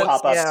would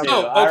pop up too. Oh,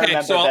 okay.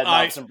 I remember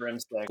Bedknobs and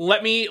Broomsticks.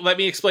 Let me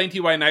explain to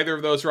you why neither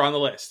of those are on the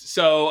list.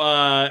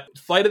 So,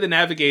 Flight of the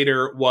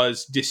Navigator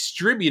was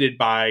distributed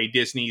by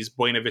Disney's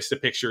Buena Vista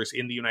Pictures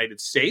in the United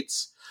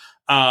States.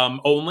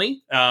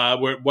 Only,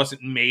 where it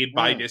wasn't made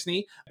by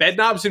Disney.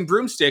 Bedknobs and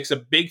Broomsticks, a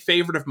big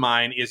favorite of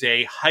mine, is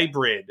a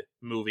hybrid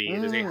movie.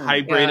 It is a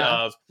hybrid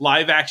of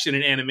live action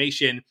and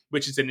animation,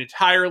 which is an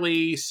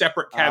entirely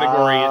separate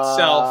category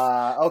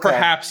itself. Okay.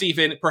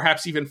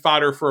 Perhaps even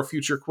fodder for a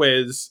future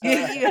quiz.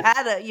 You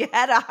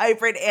had a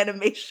hybrid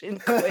animation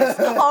quiz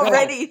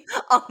already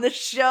on the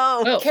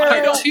show. Oh,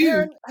 Karen,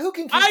 who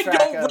can keep I track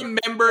don't of?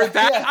 remember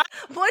that.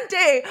 One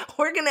day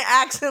we're gonna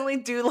accidentally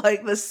do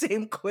like the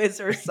same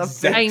quiz or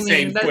something. I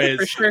mean, that quiz.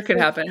 for sure could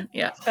happen.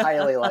 Yeah.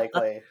 Highly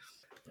likely.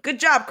 Good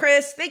job,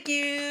 Chris. Thank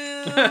you.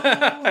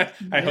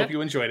 I hope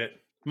you enjoyed it.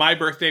 My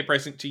birthday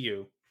present to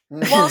you.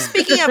 Well,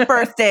 speaking of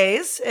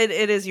birthdays, it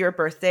is your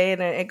birthday,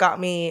 and it got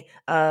me.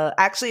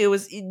 Actually, it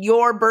was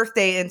your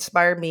birthday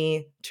inspired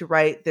me to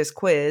write this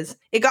quiz.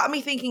 It got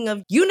me thinking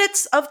of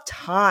units of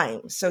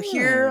time. So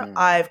here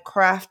I've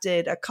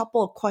crafted a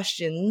couple of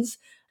questions.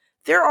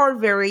 There are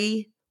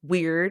very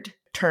weird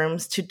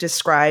terms to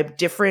describe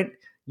different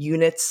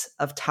units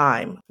of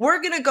time.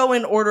 We're going to go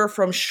in order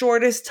from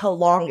shortest to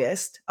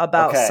longest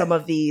about some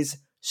of these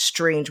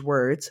strange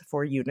words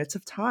for units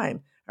of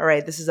time. All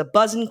right, this is a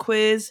buzzing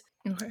quiz.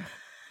 Okay.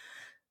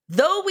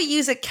 Though we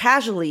use it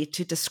casually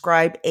to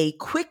describe a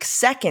quick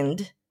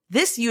second,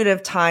 this unit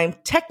of time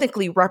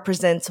technically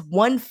represents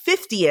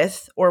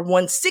 1/50th or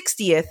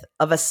 1/60th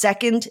of a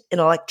second in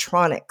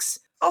electronics.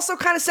 Also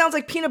kind of sounds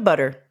like peanut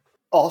butter.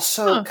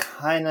 Also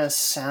kind of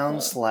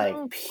sounds like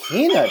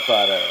peanut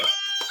butter.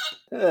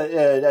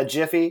 A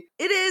jiffy?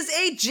 It is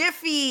a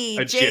jiffy.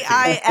 A jiffy.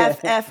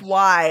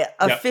 Jiffy.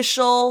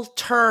 Official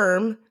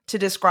term to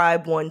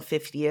describe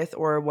 1/50th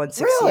or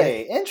 1/60th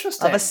Really?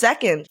 Interesting. of a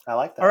second. I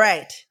like that. All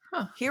right.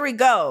 Here we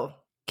go.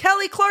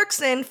 Kelly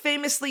Clarkson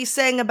famously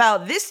sang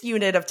about this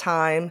unit of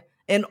time,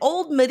 an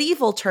old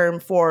medieval term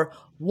for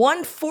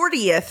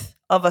 1/40th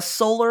of a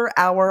solar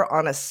hour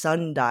on a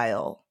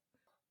sundial.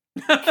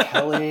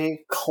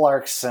 Kelly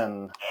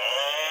Clarkson.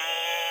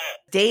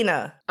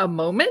 Dana. A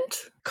moment?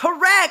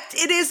 Correct.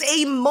 It is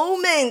a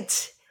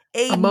moment.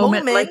 A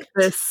moment like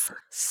this.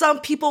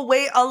 Some people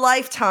wait a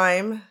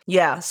lifetime.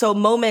 Yeah. So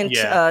moment,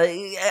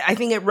 I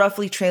think it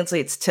roughly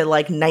translates to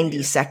like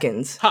 90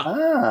 seconds.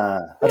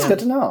 Huh. That's good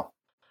to know.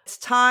 It's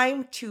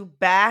time to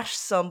bash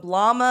some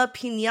llama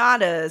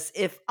piñatas.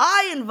 If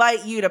I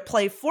invite you to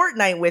play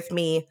Fortnite with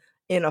me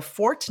in a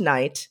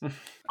fortnight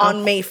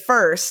on May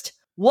 1st,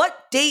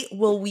 what date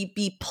will we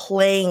be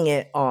playing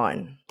it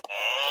on?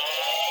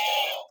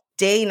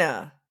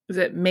 Dana. Is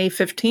it May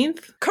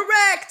 15th?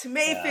 Correct!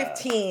 May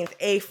 15th.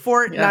 A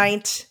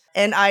fortnight,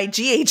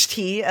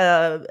 NIGHT,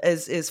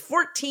 is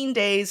 14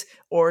 days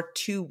or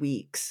 2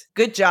 weeks.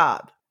 Good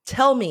job.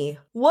 Tell me,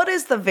 what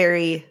is the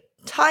very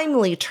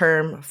timely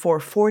term for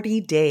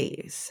 40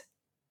 days?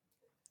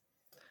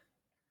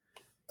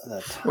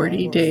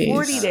 40 days.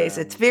 40 days.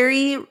 It's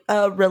very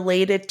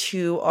related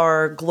to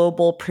our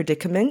global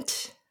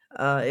predicament.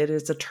 It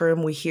is a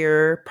term we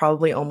hear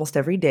probably almost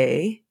every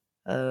day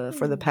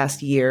for the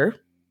past year.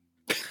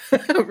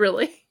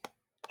 Really?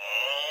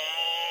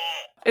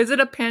 Is it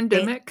a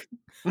pandemic?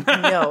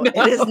 No,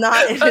 it is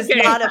not. It is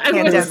not a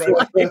pandemic.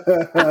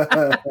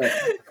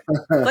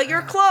 But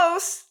you're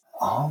close.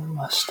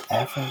 Almost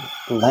every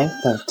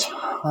length of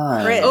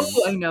time. Chris.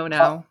 Oh, I know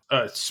now.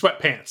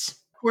 Sweatpants.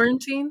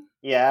 Quarantine?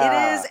 Yeah.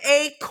 It is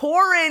a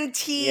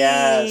quarantine.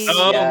 Yes.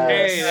 Oh, yes.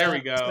 okay, there we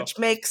go. Which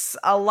makes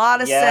a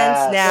lot of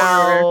sense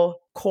now.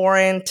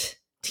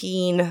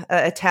 Quarantine,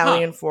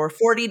 Italian for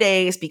 40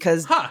 days,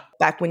 because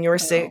back when you were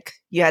sick,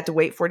 you had to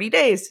wait 40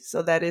 days.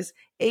 So that is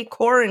a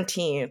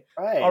quarantine.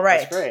 Right. All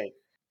right. That's great.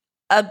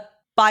 A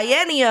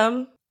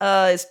biennium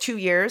is 2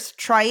 years.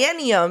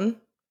 Triennium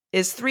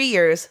is 3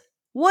 years.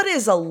 What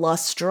is a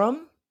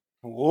lustrum?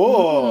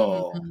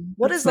 Whoa.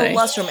 What is a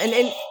lustrum?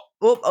 And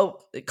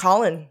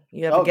Colin,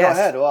 you have a guess. Go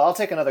ahead. Well, I'll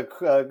take another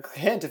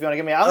hint if you want to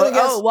give me. I'm gonna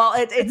guess. Well,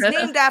 it's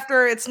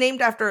named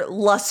after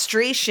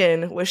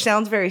lustration, which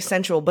sounds very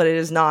sensual, but it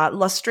is not.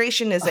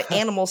 Lustration is an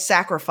animal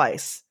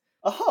sacrifice.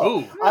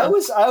 Oh, I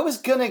was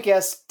gonna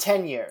guess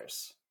 10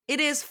 years. It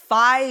is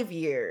 5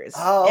 years.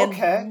 Oh,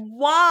 okay. And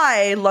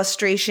why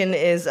lustration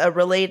is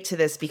related to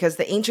this? Because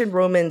the ancient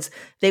Romans,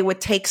 they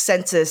would take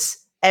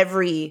census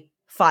every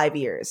 5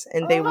 years,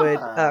 and they would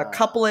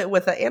couple it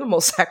with an animal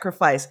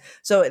sacrifice.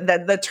 So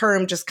that the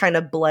term just kind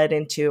of bled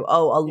into, a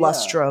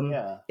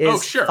lustrum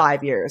is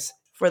 5 years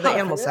for the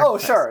animal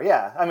sacrifice. Oh, sure,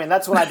 yeah. I mean,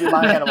 that's when I do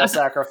my animal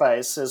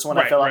sacrifice, is when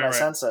I fill out my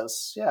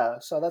census. Yeah,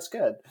 so that's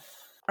good.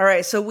 All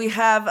right, so we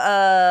have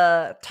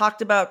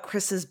talked about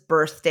Chris's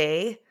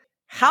birthday.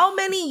 How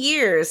many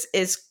years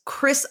is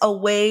Chris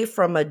away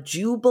from a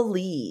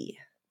jubilee?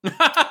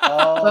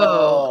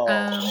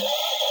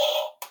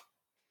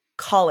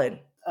 Colin.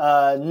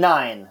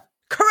 9.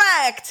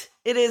 Correct.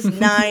 It is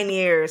 9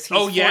 years. He's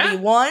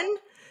 41,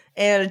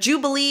 and a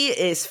jubilee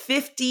is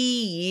 50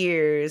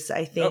 years.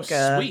 I think.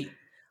 Sweet.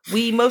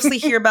 We mostly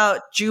hear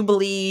about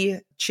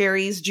Jubilee,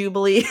 Cherry's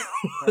Jubilee,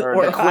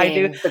 or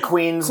the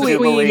Queen's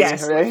Jubilee.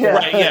 Yes, right? Yeah.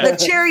 Right, yeah. The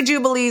Cherry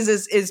Jubilees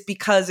is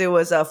because it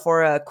was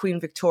for Queen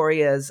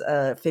Victoria's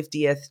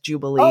 50th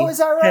Jubilee. Oh, is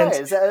that right?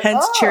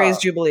 Hence Cherry's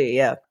Jubilee.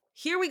 Yeah.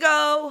 Here we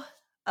go.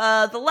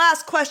 The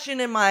last question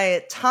in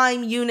my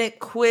time unit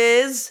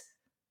quiz.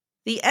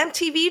 The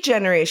MTV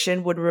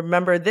generation would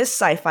remember this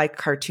sci-fi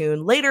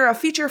cartoon, later a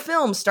feature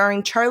film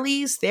starring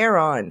Charlize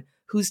Theron,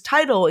 whose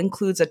title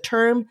includes a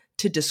term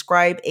to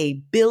describe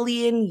 1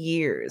 billion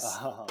years.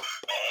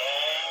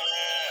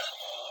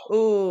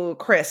 Ooh,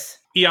 Chris.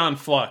 Aeon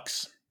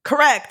flux.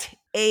 Correct.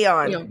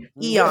 Aeon.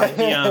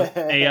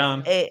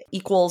 Aeon. A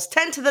equals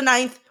 10 to the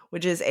 9th,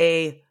 which is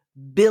 1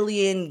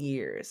 billion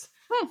years.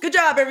 Good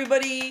job,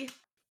 everybody.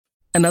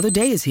 Another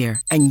day is here,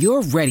 and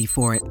you're ready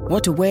for it.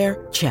 What to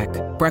wear? Check.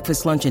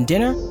 Breakfast, lunch, and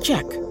dinner?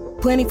 Check.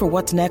 Planning for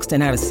what's next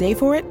and how to save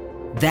for it?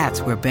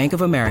 That's where Bank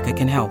of America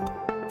can help.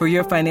 For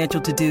your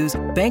financial to-dos,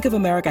 Bank of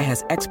America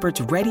has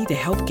experts ready to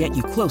help get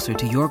you closer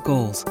to your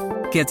goals.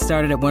 Get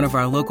started at one of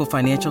our local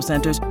financial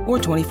centers or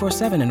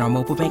 24/7 in our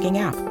mobile banking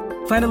app.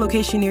 Find a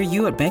location near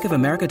you at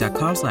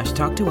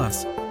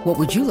bankofamerica.com/talktous. What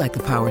would you like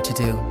the power to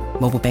do?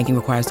 Mobile banking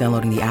requires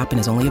downloading the app and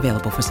is only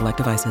available for select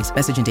devices.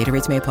 Message and data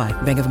rates may apply.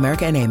 Bank of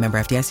America NA, member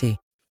FDIC.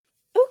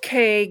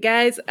 Okay,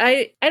 guys,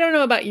 I don't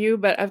know about you,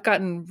 but I've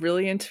gotten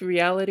really into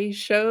reality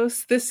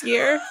shows this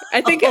year.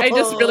 I think I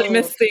just really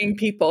miss seeing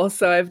people,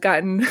 so I've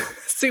gotten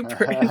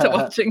super into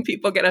watching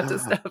people get up to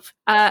stuff.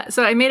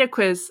 So I made a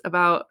quiz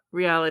about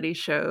reality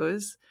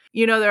shows.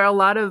 You know, there are a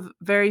lot of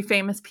very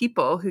famous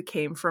people who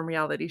came from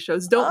reality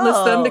shows. Don't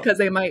list them because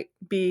they might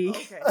be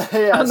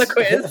on the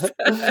quiz.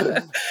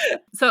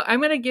 So I'm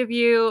going to give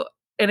you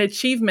an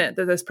achievement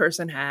that this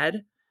person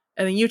had,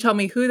 and then you tell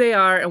me who they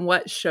are and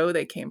what show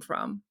they came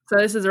from. So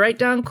this is a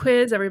write-down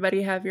quiz.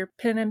 Everybody have your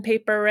pen and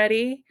paper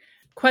ready.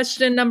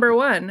 Question number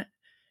 1.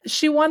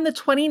 She won the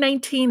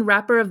 2019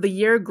 Rapper of the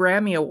Year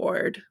Grammy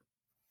Award.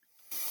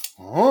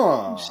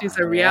 Oh, She's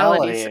a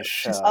reality show.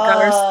 show. She's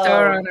got her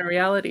star on a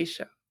reality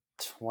show.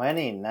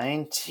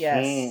 2019.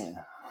 Yes.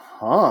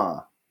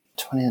 Huh.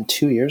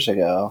 22 years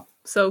ago.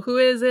 So who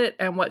is it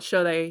and what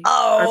show they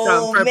are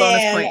from for a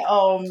bonus point?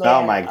 Oh, man.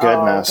 Oh, my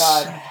goodness.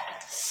 Oh, God.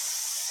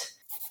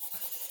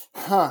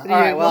 Huh. All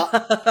right. Well,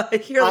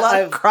 your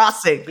luck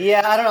crossing.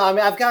 Yeah, I don't know. I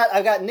mean,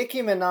 I've got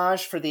Nicki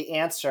Minaj for the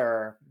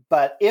answer,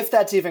 but if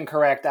that's even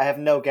correct, I have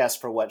no guess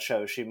for what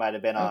show she might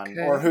have been on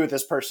or who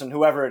this person,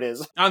 whoever it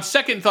is. On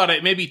second thought,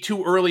 it may be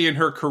too early in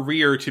her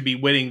career to be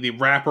winning the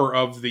Rapper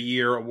of the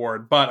Year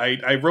award, but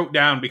I wrote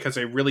down, because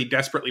I really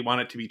desperately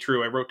want it to be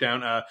true, I wrote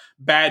down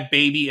Bad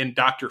Baby and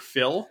Dr.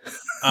 Phil.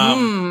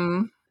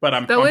 But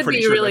I'm would pretty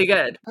be sure really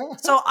good.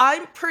 So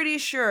I'm pretty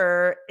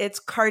sure it's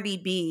Cardi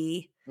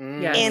B.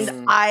 Yes.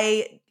 And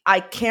I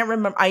can't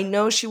remember. I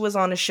know she was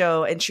on a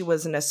show and she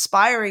was an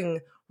aspiring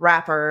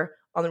rapper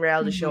on the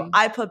reality show.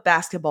 I put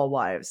Basketball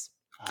Wives.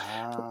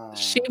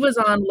 She was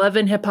on Love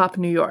and Hip Hop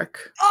New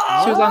York.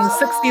 She was on the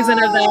 6th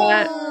season of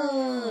that.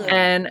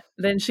 And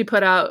then she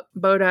put out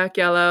Bodak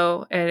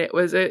Yellow, and it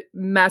was a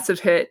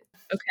massive hit.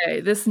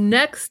 Okay, this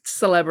next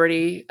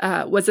celebrity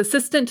was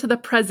assistant to the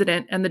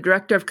president and the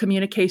director of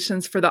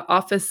communications for the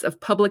Office of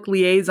Public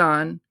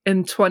Liaison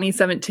in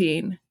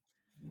 2017.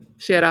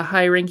 She had a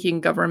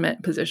high-ranking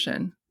government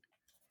position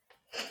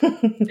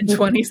in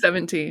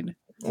 2017.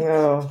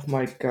 Oh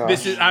my God!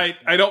 This is I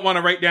don't want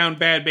to write down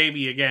Bad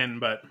Baby again,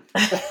 but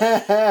it's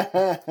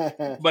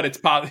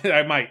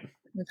I might.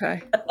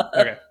 Okay.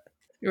 Okay.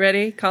 You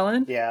ready,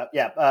 Colin? Yeah.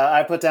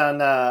 I put down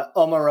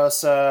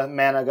Omarosa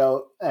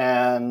Manigault,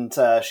 and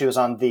she was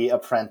on The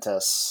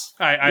Apprentice.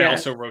 I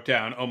also wrote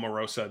down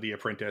Omarosa, The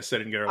Apprentice. I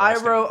didn't get her last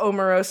name. I wrote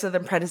Omarosa, The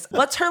Apprentice.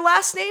 What's her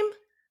last name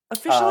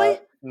officially?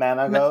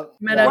 Manigault.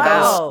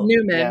 Wow.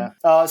 Newman. Yeah.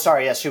 Oh,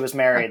 sorry. Yes, she was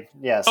married.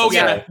 Yes. Oh,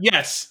 yeah. Right.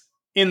 Yes.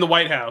 In the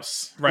White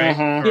House, right?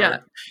 Mm-hmm. Yeah.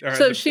 Or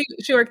So she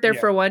worked there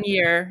for 1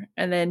 year,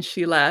 and then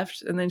she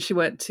left, and then she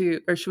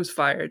she was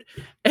fired,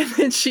 and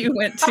then she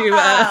went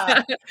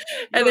to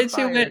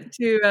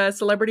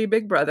Celebrity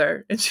Big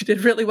Brother, and she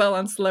did really well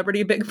on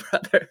Celebrity Big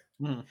Brother.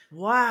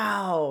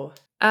 Wow.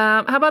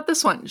 How about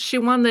this one? She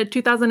won the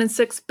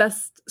 2006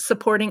 Best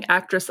Supporting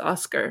Actress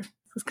Oscar.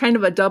 It's kind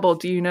of a double.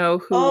 Do you know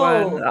who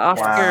won the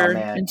Oscar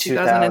in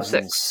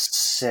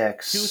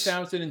 2006?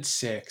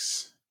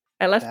 2006.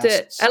 I left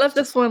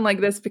this one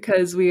like this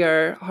because we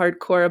are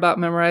hardcore about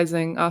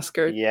memorizing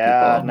Oscar people.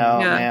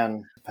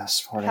 Man.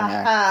 Best supporting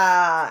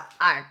actor.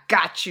 I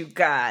got you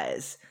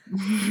guys.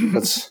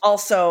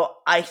 Also,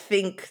 I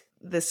think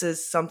this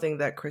is something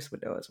that Chris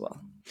would know as well.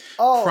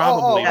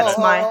 Probably.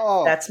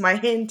 That's my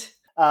hint.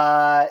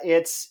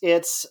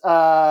 It's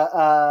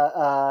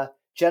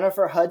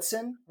Jennifer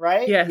Hudson,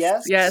 right?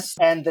 Yes.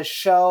 And the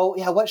show,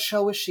 what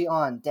show was she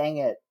on? Dang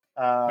it.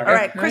 All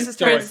right, Chris's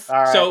turn.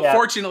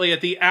 Fortunately, at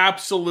the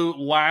absolute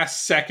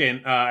last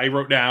second, I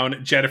wrote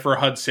down Jennifer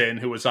Hudson,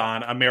 who was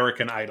on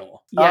American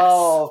Idol. Yes.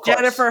 Oh, of course.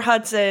 Jennifer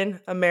Hudson,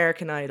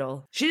 American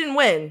Idol. She didn't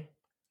win.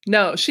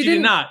 No, she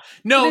did not.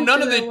 No,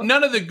 none of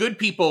the good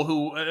people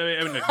who,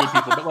 not good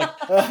people, but like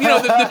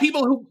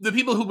the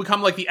people who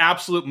become like the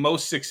absolute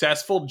most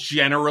successful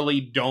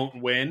generally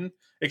don't win,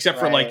 except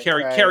for like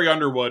Carrie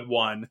Underwood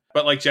won,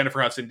 but like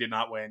Jennifer Hudson did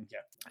not win. Yeah.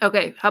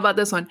 Okay, how about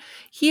this one?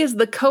 He is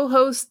the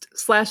co-host /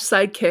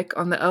 sidekick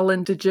on the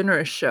Ellen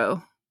DeGeneres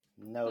show.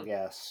 No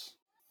guess.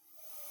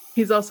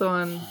 He's also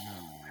on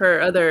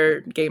her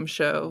other game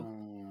show.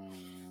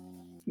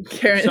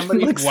 Karen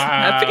looks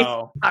happy.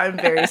 I'm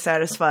very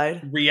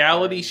satisfied.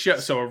 Reality show.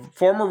 So a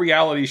former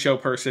reality show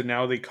person,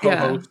 now the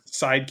co-host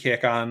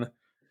sidekick on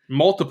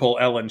multiple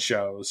Ellen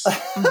shows.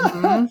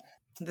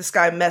 This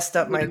guy messed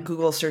up my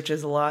Google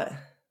searches a lot.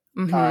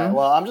 Mm-hmm. All right,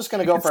 well, I'm just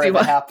going to go for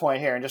a half point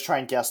here and just try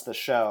and guess the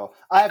show.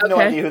 I have no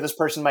idea who this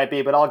person might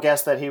be, but I'll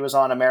guess that he was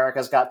on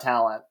America's Got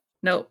Talent.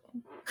 Nope.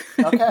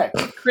 Okay.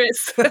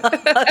 Chris.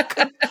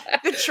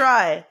 Good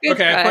try.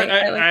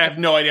 I have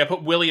no idea. I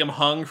put William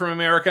Hung from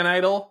American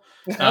Idol.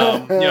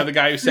 The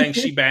guy who sang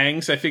She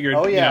Bangs. I figured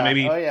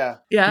maybe he'd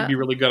be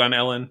really good on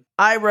Ellen.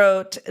 I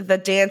wrote the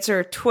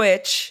dancer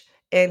Twitch,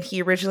 and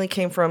he originally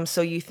came from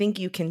So You Think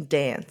You Can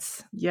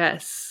Dance.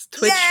 Yes.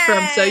 Twitch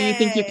from So You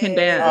Think You Can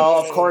Dance.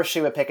 Oh, of course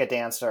she would pick a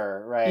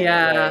dancer, right?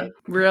 Yeah. Right.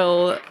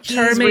 Real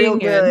charming. He's real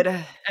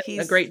good.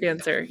 He's a great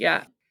dancer.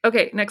 Yeah.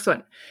 Okay, next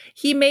one.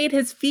 He made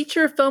his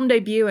feature film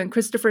debut in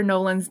Christopher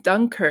Nolan's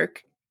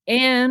Dunkirk,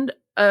 and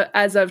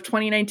as of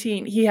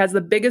 2019, he has the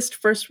biggest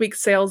first week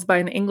sales by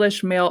an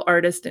English male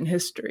artist in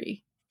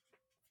history.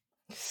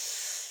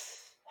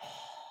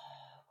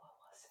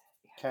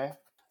 Okay.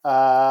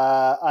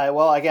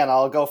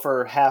 I'll go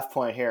for half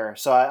point here.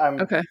 So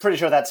I'm pretty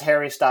sure that's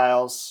Harry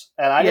Styles,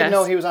 and I didn't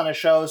know he was on a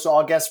show, so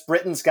I'll guess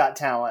Britain's Got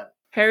Talent.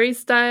 Harry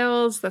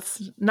Styles.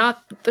 That's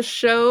not the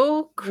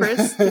show.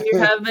 Chris, do you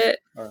have it?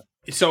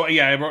 So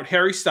I wrote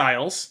Harry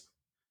Styles.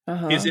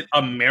 Is it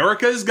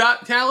America's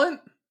Got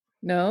Talent?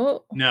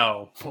 No.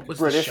 What was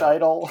British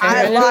Idol?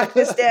 I locked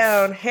this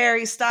down.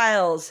 Harry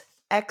Styles,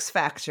 X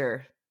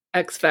Factor.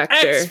 X Factor.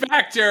 X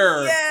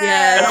Factor.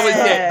 Yes. That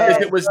was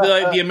it. It was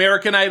the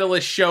American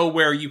Idol-ish show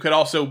where you could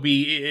also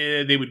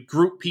be. They would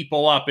group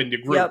people up into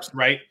groups,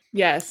 right?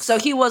 Yes. So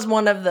he was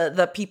one of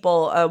the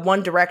people.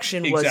 One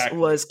Direction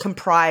was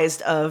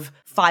comprised of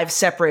 5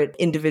 separate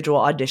individual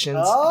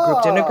auditions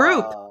grouped in a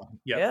group.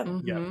 Yeah.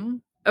 Mm-hmm.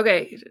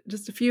 Okay,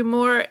 just a few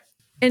more.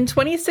 In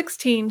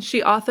 2016,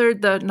 she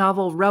authored the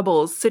novel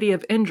Rebels, City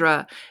of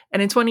Indra,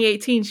 and in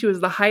 2018, she was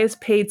the highest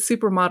paid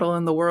supermodel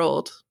in the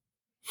world.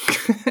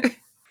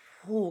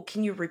 Oh,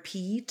 can you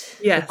repeat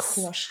Yes.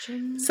 the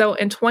question? So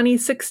in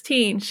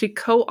 2016, she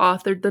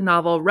co-authored the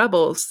novel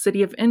Rebels,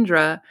 City of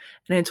Indra,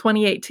 and in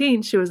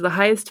 2018, she was the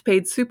highest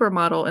paid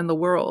supermodel in the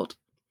world.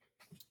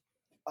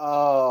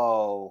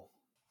 Oh.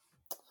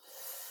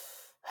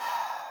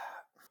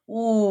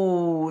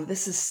 Ooh,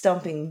 this is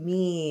stumping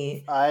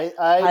me. I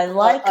am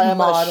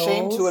models.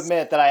 ashamed to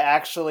admit that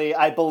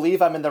I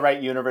believe I'm in the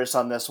right universe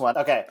on this one.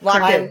 Okay.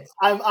 Locked in.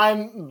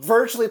 I'm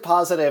virtually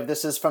positive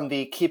this is from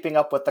the Keeping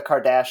Up with the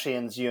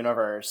Kardashians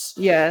universe.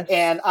 Yes.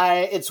 And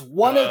it's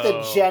one of the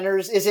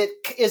Jenners. Is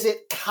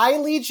it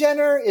Kylie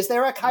Jenner? Is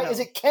there a Kylie? No. Is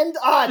it Ken?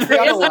 It's the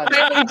other one.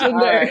 Kylie Jenner.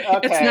 Right,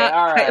 okay, it's not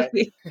all right.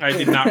 Kylie. I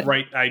did not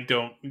write. I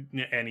don't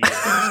any of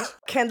that.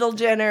 Kendall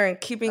Jenner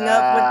and Keeping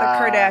Up with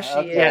the Kardashians.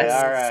 Okay,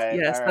 Yes. all right.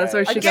 Yes, all that's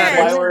right. where she Again,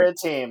 got Why it. we're a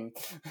team.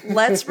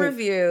 Let's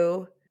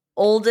review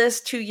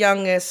oldest to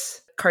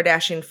youngest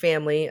Kardashian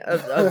family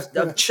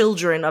of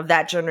children of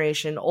that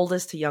generation.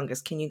 Oldest to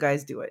youngest. Can you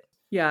guys do it?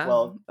 Yeah.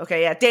 Well,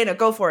 Okay, yeah. Dana,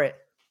 go for it.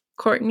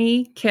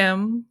 Courtney,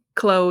 Kim,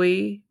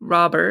 Khloe,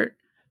 Robert,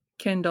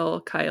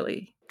 Kendall,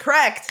 Kylie.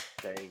 Correct.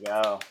 there you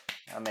go.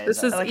 Amazing.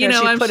 This is, I like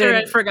how she I'm put sure in-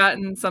 I'd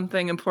forgotten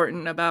something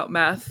important about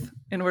math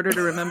in order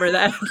to remember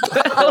that.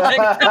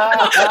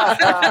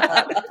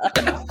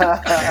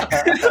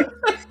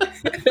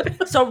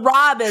 So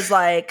Rob is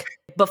like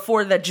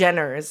before the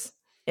Jenners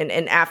and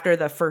after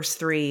the first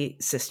 3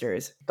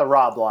 sisters. the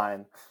Rob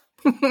line.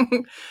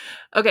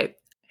 Okay,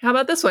 how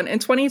about this one? In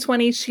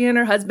 2020, she and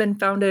her husband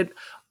founded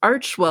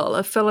Archwell,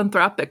 a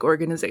philanthropic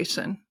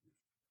organization.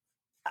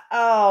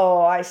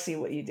 Oh, I see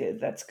what you did.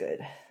 That's good.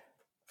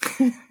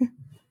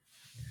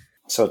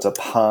 So it's a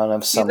pun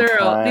of some These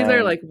kind.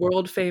 are like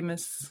world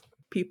famous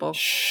people.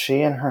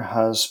 She and her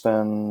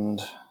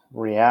husband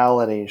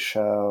reality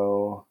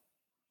show.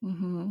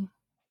 Hmm.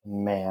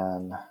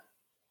 Man,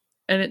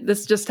 And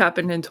this just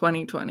happened in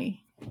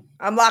 2020.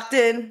 I'm locked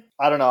in.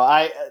 I don't know.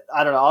 I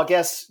don't know. I'll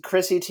guess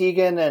Chrissy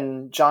Teigen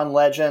and John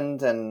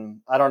Legend, and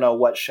I don't know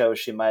what show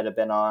she might have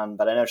been on,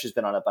 but I know she's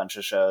been on a bunch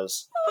of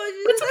shows.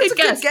 Oh, That's a good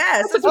guess.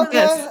 That's a That's a good good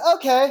guess. guess.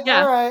 Okay,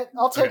 Yeah. all right.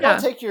 I'll take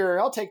Yeah.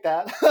 I'll take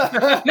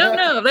that.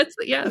 No, that's,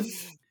 yeah.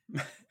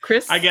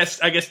 Chris? I guess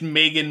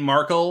Meghan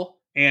Markle,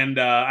 and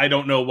I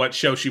don't know what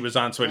show she was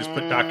on, so I just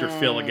put Dr.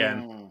 Phil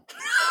again.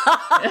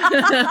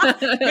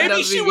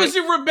 Maybe she was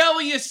a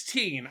rebellious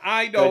teen.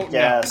 I don't Good know.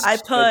 guess. I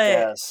Good put-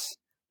 guess.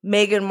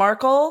 Meghan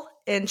Markle,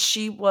 and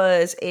she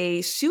was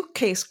a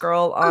suitcase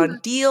girl on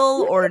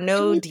Deal or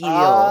No Deal.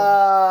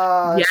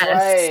 That's Yes.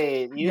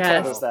 right. You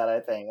Yes. told us that,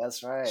 I think.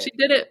 That's right. She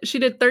did it. She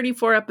did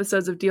 34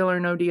 episodes of Deal or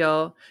No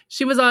Deal.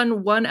 She was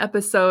on one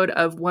episode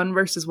of 1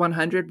 versus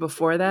 100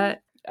 before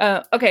that.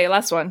 Okay,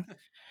 last one.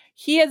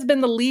 He has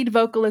been the lead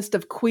vocalist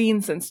of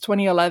Queen since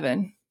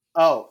 2011.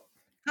 Oh,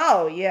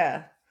 Oh,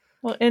 yeah.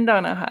 We'll end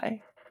on a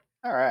high.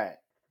 all right.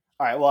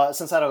 All right. Well,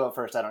 since I don't go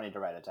first, I don't need to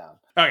write it down.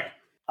 Okay.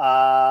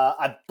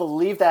 I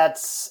believe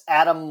that's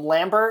Adam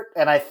Lambert,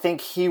 and I think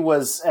he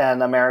was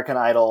an American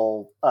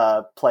Idol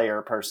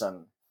player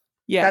person.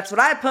 Yeah. That's what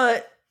I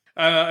put.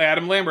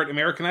 Adam Lambert,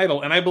 American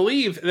Idol, and I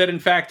believe that in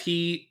fact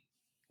he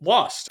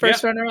lost.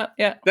 First Yeah. runner up.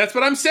 Yeah. That's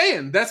what I'm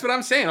saying.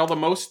 All the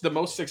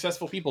most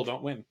successful people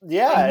don't win.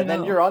 Yeah, I and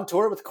then know. you're on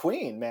tour with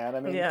Queen, man. I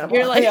mean, Yeah. come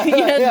You're on. like,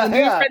 yeah, the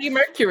new Freddie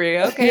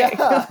Mercury. Okay.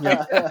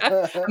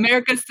 Yeah.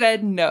 America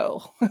said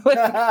no.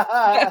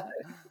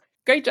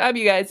 Great job,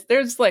 you guys.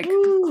 There's like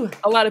Ooh.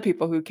 a lot of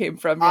people who came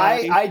from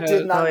reality I shows.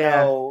 did not Oh, yeah.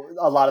 know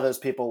a lot of those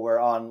people were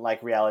on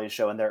like reality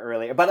show in there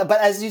earlier, but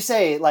as you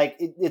say, like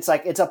it's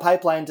a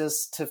pipeline to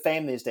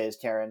fame these days,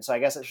 Karen. So I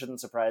guess it shouldn't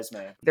surprise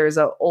me. There's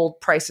a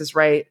old Price is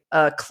Right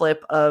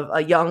clip of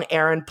a young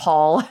Aaron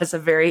Paul as a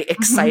very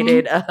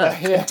excited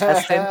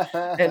contestant.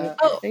 And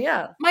Oh.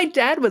 yeah. My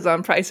dad was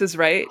on Price is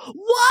Right.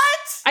 What?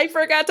 I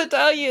forgot to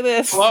tell you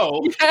this.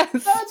 Whoa. Yes.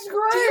 That's Do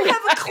you great.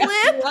 have a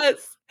clip? It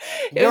was.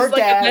 It Your was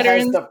like dad a has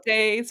Veterans the-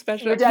 Day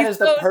special. Your dad He's has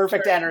the so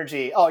perfect short.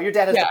 energy. Oh, your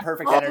dad has Yeah. the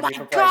perfect Oh energy my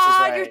for Price is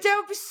God, Right. your dad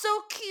would be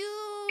so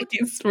cute.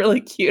 He's really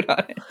cute on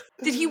it.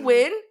 Did he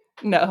win?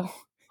 No.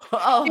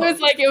 Oh.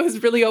 It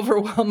was really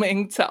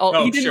overwhelming to all.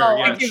 Oh, he didn't sure, know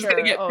yeah. he was going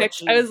to get Sure. Oh, picked.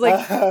 geez. I was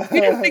like, we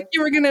didn't think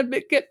you were going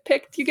to get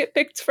picked. You get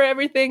picked for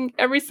everything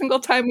every single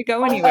time we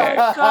go anywhere.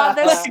 God,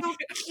 that's so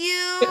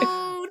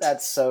cute.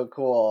 That's so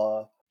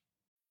cool.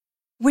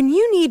 When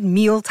you need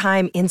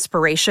mealtime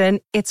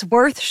inspiration, it's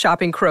worth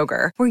shopping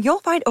Kroger, where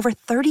you'll find over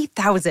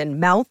 30,000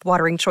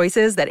 mouth-watering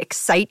choices that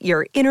excite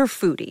your inner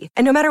foodie.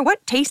 And no matter what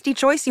tasty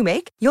choice you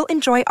make, you'll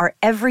enjoy our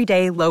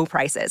everyday low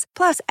prices,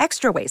 plus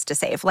extra ways to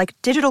save, like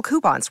digital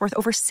coupons worth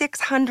over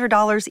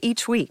 $600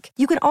 each week.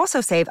 You can also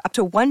save up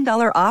to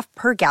 $1 off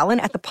per gallon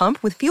at the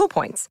pump with fuel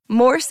points.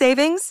 More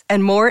savings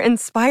and more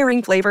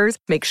inspiring flavors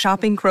make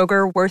shopping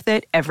Kroger worth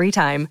it every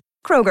time.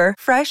 Kroger,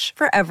 fresh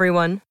for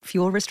everyone.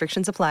 Fuel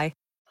restrictions apply.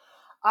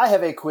 I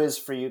have a quiz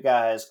for you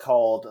guys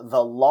called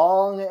The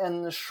Long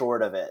and the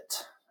Short of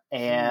It.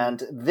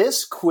 And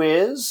this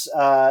quiz,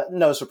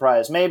 no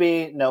surprise,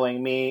 maybe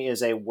knowing me,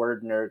 is a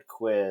word nerd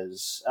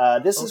quiz.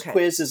 This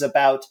quiz is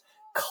about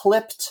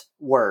clipped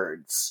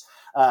words.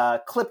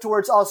 Clipped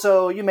words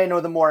also, you may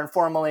know them more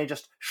informally,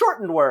 just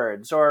shortened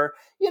words. Or,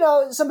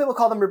 some people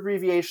call them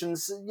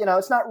abbreviations.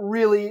 It's not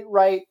really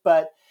right,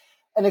 but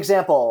an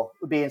example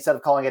would be, instead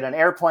of calling it an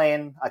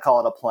airplane, I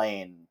call it a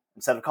plane.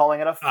 Instead of calling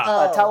it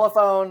a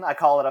telephone, I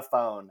call it a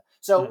phone.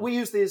 So we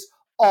use these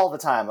all the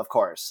time, of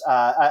course.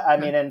 I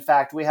mean, in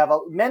fact, we have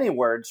many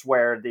words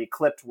where the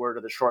clipped word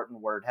or the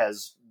shortened word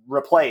has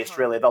replaced,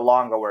 really, the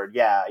longer word.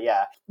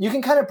 Yeah. You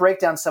can kind of break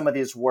down some of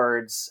these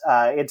words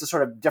into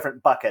sort of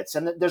different buckets.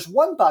 And there's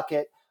one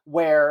bucket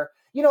where,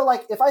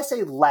 like if I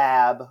say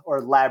lab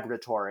or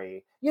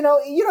laboratory, you're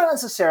not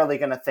necessarily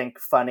going to think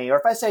funny. Or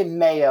if I say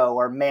mayo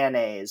or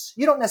mayonnaise,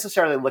 you don't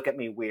necessarily look at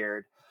me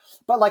weird.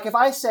 But like if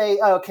I say,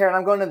 oh, Karen,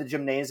 I'm going to the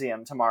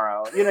gymnasium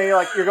tomorrow, you're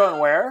like, you're going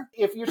where?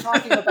 If you're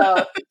talking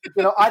about,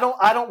 I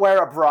don't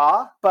wear a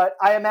bra, but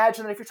I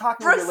imagine that if you're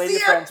talking to your lady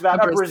friends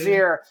about a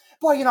brassiere,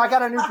 boy, I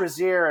got a new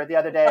brassiere the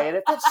other day and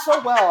it fits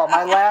so well.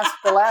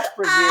 The last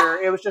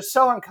brassiere, it was just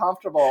so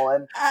uncomfortable.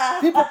 And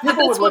people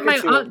would look at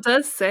you. That's what my aunt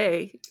does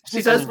say.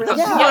 She does.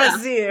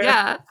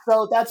 Yeah.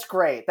 So that's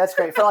great. That's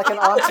great. For like an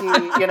auntie,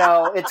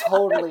 it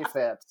totally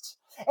fits.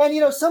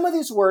 And, some of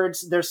these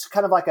words, there's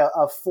kind of like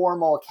a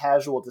formal,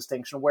 casual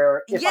distinction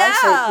where if I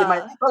say,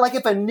 but like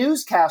if a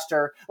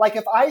newscaster, like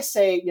if I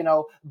say,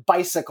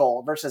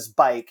 bicycle versus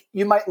bike,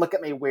 you might look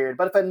at me weird.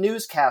 But if a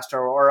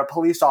newscaster or a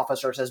police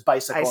officer says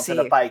bicycle instead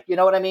of bike, you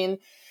know what I mean?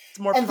 It's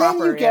more and proper,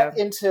 then you get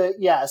into,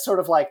 sort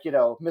of like,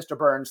 Mr.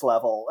 Burns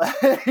level,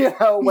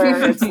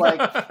 where it's like,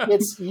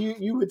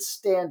 you would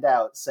stand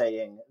out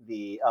saying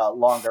the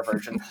longer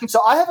version. So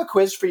I have a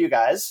quiz for you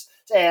guys.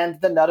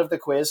 And the nut of the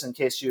quiz, in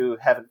case you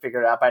haven't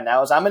figured it out by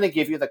now, is I'm going to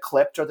give you the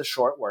clipped or the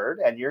short word,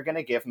 and you're going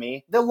to give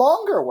me the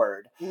longer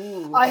word.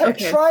 I have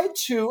tried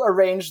to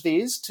arrange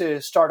these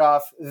to start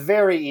off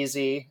very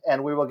easy,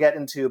 and we will get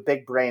into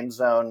big brain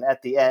zone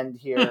at the end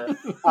here.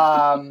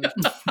 That's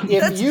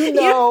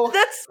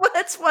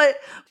what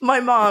my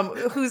mom,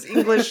 whose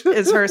English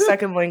is her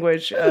second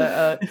language,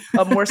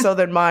 more so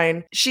than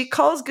mine, she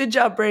calls Good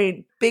Job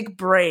Brain big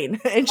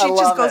brain, and she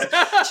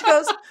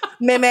goes,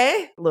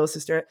 Meme, little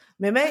sister,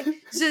 Meme,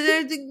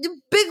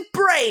 big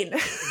brain,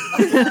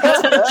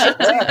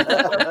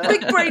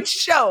 big brain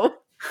show.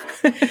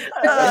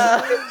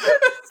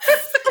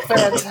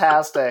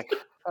 Fantastic.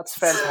 That's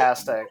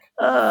fantastic.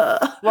 Well,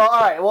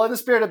 all right. Well, in the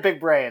spirit of big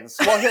brains,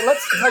 here,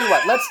 let's tell you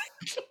what.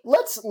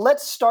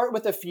 Let's start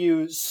with a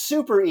few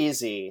super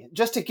easy,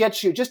 just to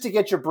get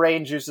your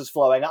brain juices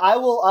flowing. I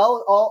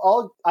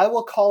will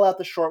call out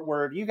the short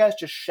word. You guys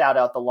just shout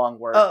out the long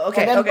word. Oh,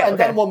 okay. And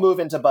then we'll move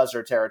into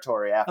buzzer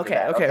territory after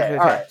that. Okay.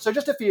 All right. So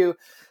just a few,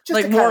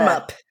 just like warm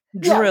up.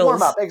 Drills. Yeah,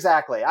 warm up,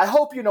 exactly. I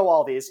hope you know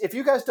all these. If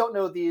you guys don't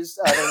know these,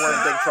 then we're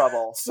in big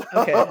trouble. So,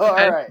 okay. All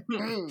right.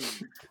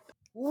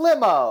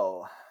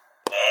 Limo.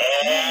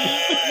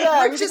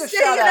 Yeah, we're just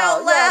saying it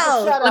out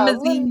loud.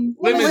 Limousine.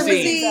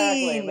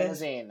 Exactly,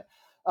 limousine.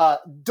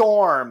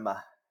 Dorm.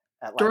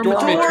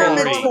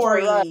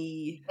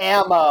 Dormitory.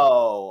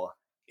 Ammo.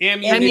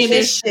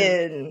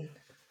 Ammunition.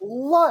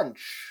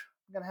 Lunch.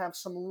 I'm going to have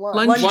some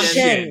lunch.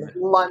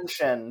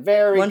 Luncheon.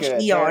 Very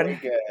good. Very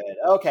good.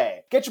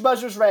 Okay. Get your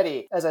buzzers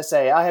ready. As I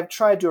say, I have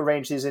tried to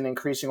arrange these in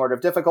increasing order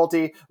of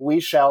difficulty. We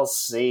shall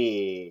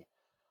see.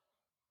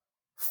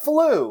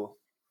 Flu.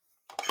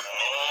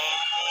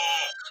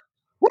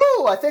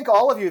 Woo! I think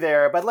all of you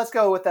there, but let's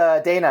go with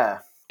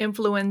Dana.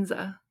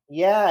 Influenza.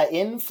 Yeah,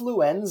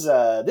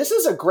 influenza. This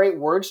is a great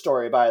word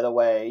story, by the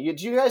way.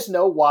 Do you guys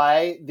know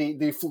why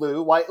the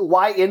flu?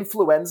 Why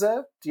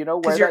influenza? Do you know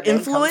where that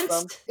name comes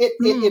from?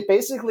 It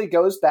basically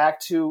goes back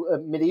to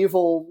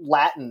medieval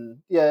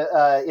Latin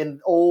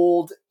in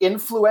old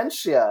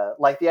influentia,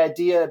 like the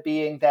idea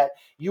being that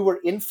you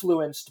were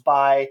influenced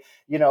by,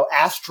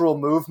 astral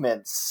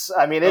movements.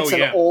 I mean, it's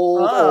an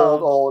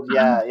old,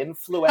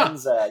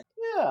 influenza.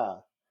 Yeah.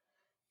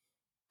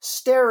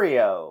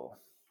 Stereo.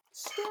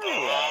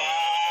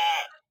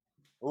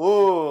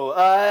 Ooh,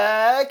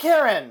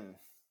 Karen.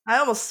 I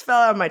almost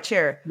fell out of my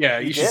chair. Yeah,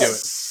 you should do it.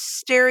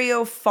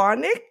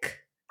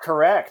 Stereophonic?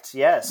 Correct,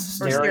 yes.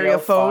 Or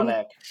stereophone?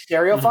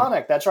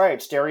 Stereophonic, that's right.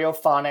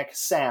 Stereophonic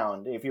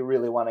sound, if you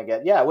really want to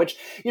get, which,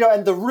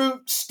 and the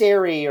root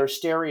steri or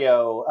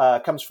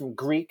stereo comes from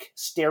Greek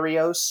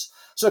stereos.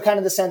 So kind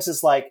of the sense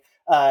is like,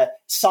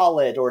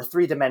 solid or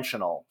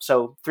three-dimensional.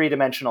 So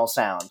three-dimensional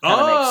sound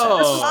kind of makes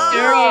sense.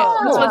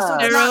 So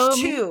it's not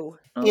two.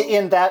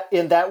 In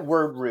that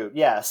word root,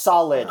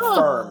 solid,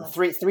 firm,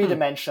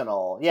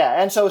 three-dimensional,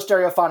 and so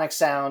stereophonic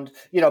sound,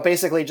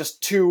 basically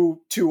just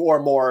two or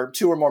more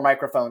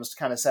microphones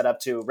kind of set up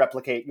to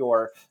replicate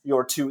your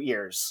two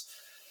ears.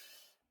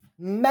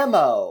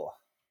 Memo.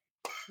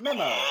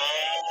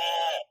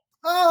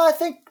 I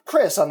think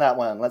Chris on that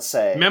one. Let's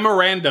say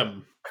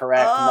memorandum.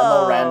 Correct.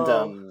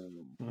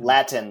 Memorandum,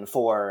 Latin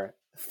for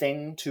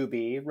thing to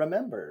be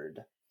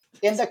remembered.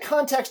 In the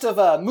context of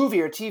a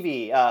movie or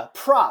TV,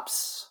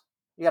 props.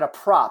 You got a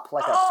prop,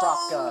 like a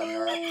prop gun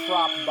or a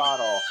prop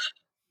bottle.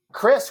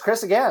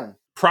 Chris again.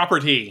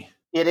 Property.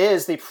 It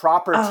is the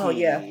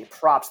property.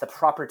 Props, the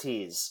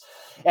properties.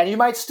 And you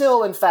might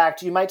still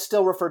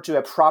refer to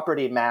a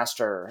property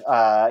master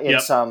in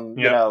some,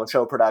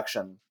 show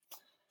production.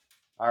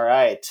 All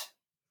right.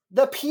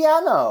 The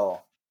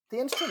piano, the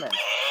instrument.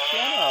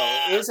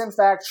 Piano is in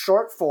fact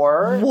short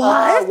for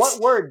what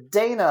word?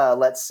 Dana,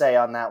 let's say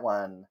on that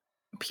one.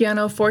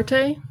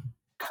 Pianoforte?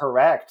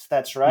 Correct.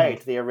 That's right.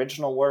 The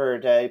original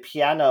word,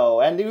 piano.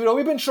 And,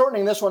 we've been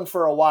shortening this one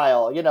for a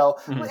while.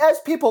 As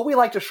people, we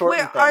like to shorten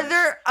things. Are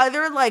there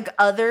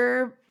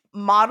other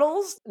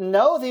models?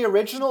 No, the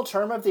original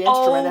term of the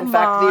instrument, in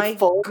fact,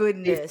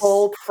 the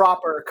full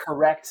proper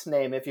correct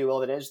name, if you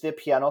will, it is the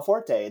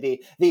pianoforte,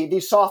 the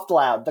soft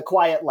loud, the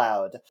quiet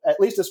loud.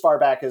 At least as far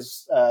back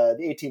as the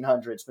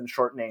 1800s, been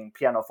shortening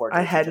pianoforte.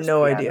 I had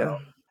no idea.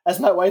 As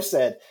my wife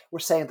said, we're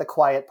saying the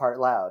quiet part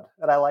loud,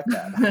 and I like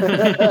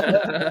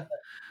that.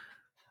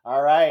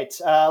 All right,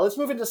 let's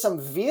move into some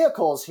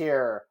vehicles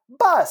here.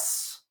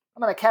 Bus.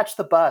 I'm going to catch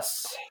the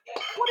bus.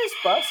 What is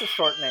bus a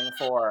shortening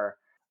for?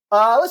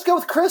 Let's go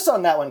with Chris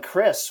on that one.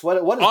 Chris, what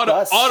is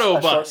bus?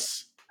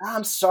 Autobus.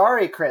 I'm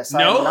sorry, Chris.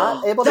 No? I'm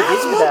not able to give you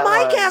that one. That's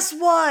what my guess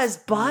was.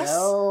 Bus?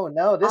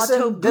 No. This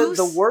is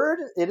the word.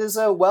 It is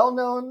a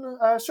well-known,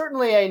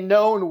 certainly a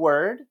known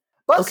word.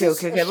 Okay.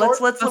 Let's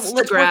work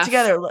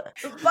together.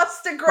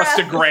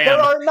 Bustagram. There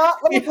are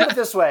not. Let me put it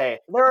this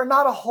way: there are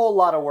not a whole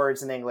lot of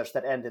words in English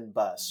that end in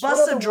bus.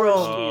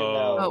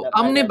 Bus-a-drome.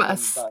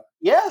 Omnibus.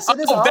 Yes, it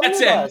is.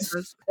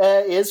 Omnibus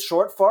is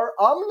short for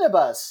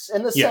omnibus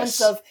in the sense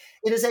of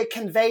it is a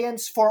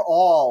conveyance for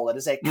all. It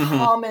is a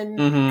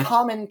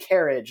common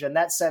carriage, and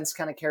that sense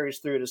kind of carries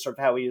through to sort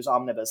of how we use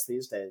omnibus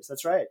these days.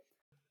 That's right.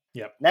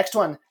 Yep. Next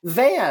one,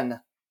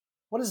 van.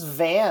 What is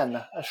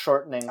van a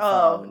shortening from?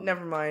 Oh,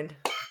 never mind.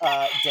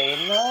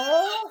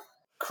 Dana?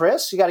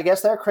 Chris? You got to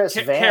guess there? Chris,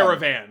 van.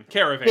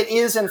 Caravan. It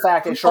is, in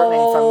fact, a shortening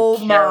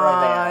from caravan.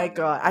 Oh, my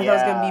God. I thought it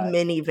was going to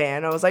be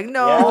minivan. I was like,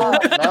 no. Yeah,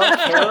 no,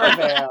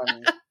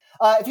 caravan.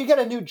 If you get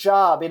a new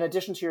job, in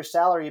addition to your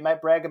salary, you might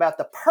brag about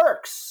the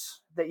perks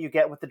that you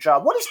get with the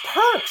job. What is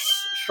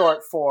perks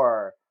short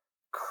for?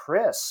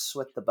 Chris,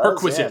 with the buzz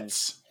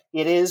Perquisites.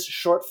 It is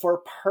short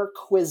for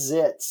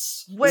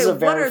perquisites. Wait,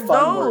 what are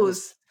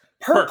those?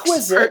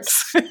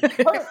 Perquisites.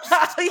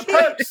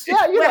 Perks.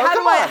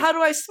 Yeah, how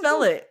do I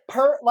spell it?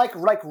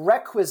 Like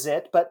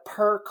requisite, but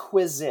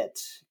perquisite.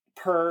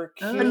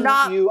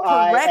 Not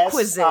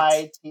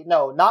prerequisite.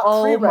 No, not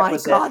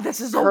prerequisite. Oh my God, this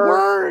is a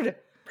word.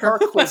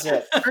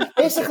 Perquisite.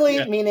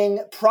 Basically meaning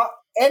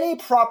any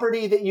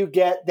property that you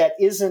get that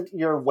isn't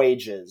your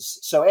wages.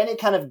 So any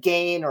kind of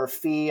gain or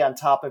fee on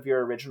top of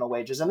your original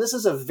wages. And this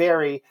is a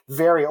very,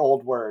 very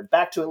old word,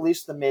 back to at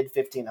least the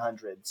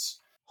mid-1500s.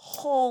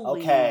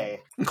 Holy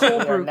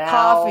cold brew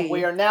coffee.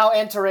 We are now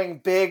entering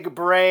Big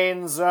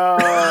Brain Zone.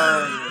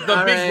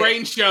 The Big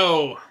Brain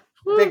Show.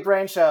 Big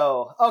Brain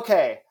Show.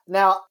 Okay.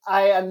 Now,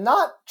 I am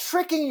not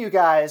tricking you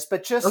guys,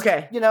 but just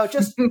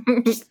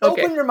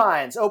open your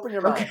minds. Open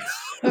your minds.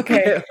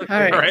 Okay.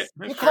 All right.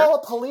 You call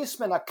a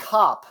policeman a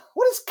cop.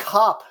 What is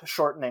cop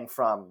shortening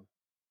from?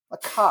 A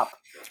cop.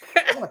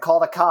 I'm going to call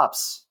the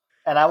cops.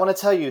 And I want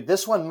to tell you,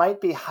 this one might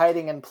be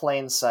hiding in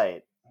plain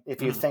sight.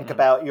 If you think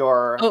about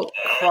your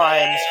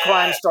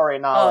crime story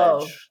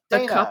knowledge.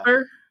 The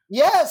copper?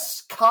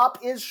 Yes, cop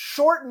is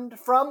shortened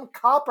from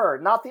copper,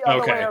 not the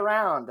other way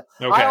around.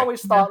 Okay. I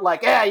always thought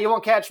you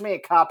won't catch me,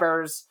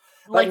 coppers.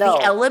 But the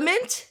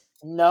element?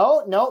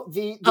 No.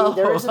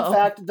 There is in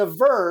fact the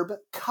verb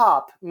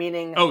cop,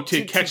 meaning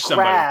to catch to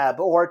grab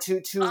somebody. or to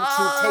take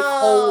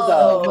hold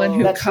of. One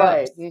who That's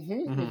cups.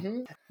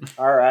 right.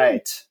 All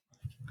right.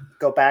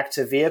 Go back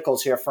to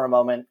vehicles here for a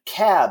moment.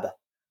 Cab.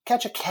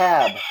 Catch a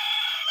cab.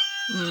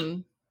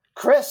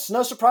 Chris,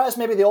 no surprise,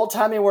 maybe the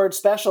old-timey word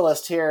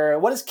specialist here.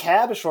 What is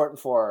cab short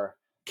for?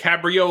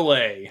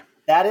 Cabriolet.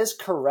 That is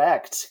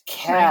correct.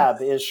 Cab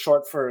is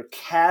short for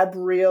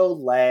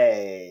cabriolet.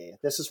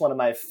 This is one of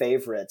my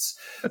favorites,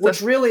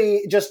 which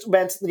really just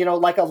meant,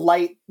 like a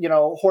light,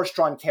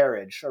 horse-drawn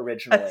carriage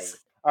originally.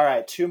 All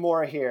right, two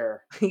more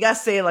here. You got to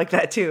say it like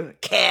that, too.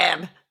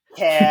 Cab.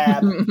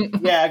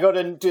 Yeah, go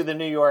to do the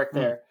New York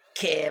there.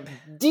 Cab.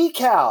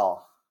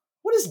 Decal.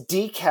 What is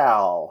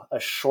decal a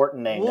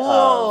shortening of?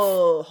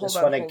 Hold This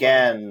one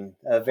again,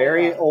 a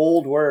very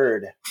old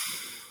word.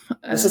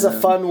 This is a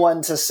fun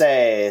one to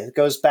say. It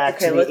goes back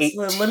to the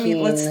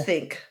let's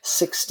think.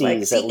 60s like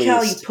at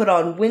decal least. you put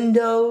on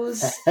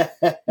windows,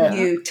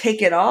 you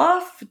take it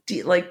off,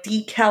 like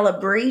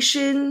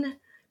decalibration.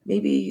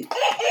 Maybe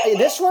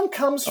this one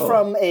comes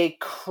from a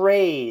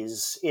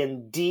craze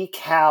in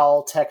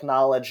decal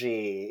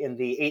technology in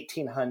the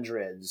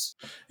 1800s.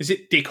 Is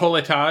it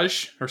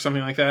décolletage or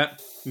something like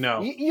that?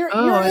 No. You're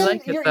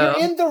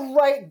in the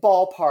right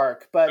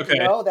ballpark, but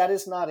no, that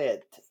is not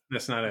it.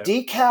 That's not it.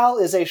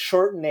 Decal is a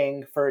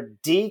shortening for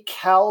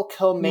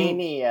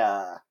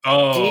decalcomania.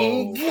 Oh.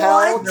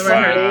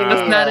 Decalcomania.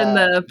 That's not in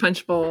the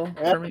punch bowl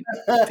for me.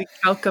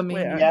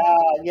 Decalcomania.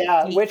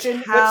 Yeah. Which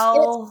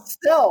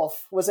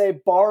itself was a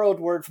borrowed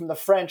word from the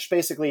French,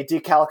 basically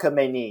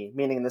decalcomanie,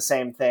 meaning the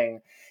same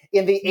thing.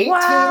 In the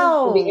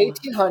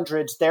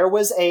 1800s, there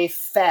was a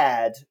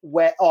fad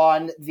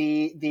on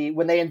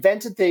when they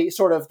invented the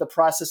sort of the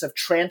process of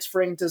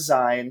transferring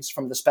designs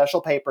from the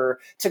special paper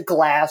to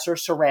glass or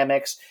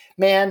ceramics.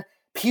 Man,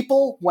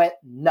 people went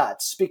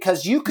nuts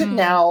because you could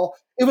now.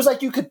 It was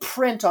like you could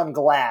print on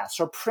glass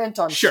or print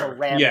on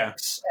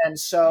ceramics, and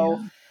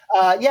so.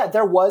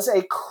 There was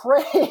a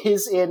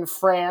craze in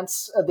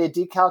France, the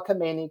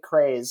decalcomanie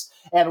craze,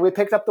 and we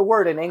picked up the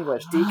word in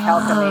English,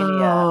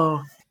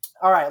 decalcomania.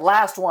 All right,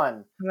 last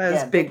one.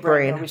 That's big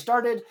brain. We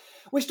started.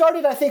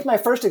 I think my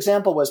first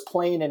example was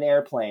plane and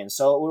airplane.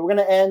 So we're going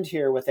to end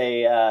here with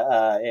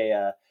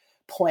a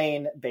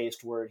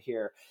plane-based word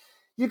here.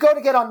 You go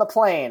to get on the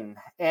plane,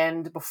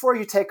 and before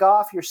you take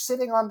off, you're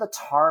sitting on the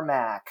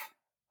tarmac.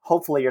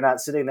 Hopefully, you're not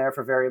sitting there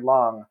for very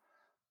long.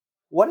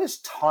 What is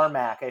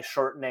tarmac a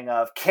shortening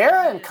of?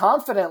 Karen,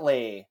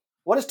 confidently.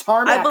 What is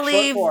tarmac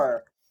short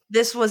for?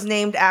 This was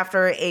named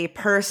after a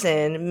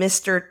person,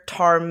 Mr.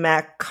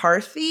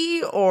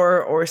 Tarmac-Carthy,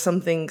 or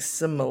something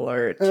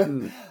similar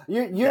to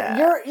you're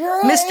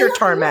Mr.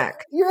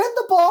 Tarmac. You're in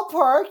the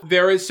ballpark.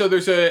 There's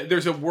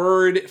a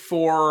word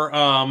for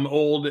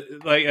old,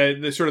 like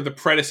the sort of the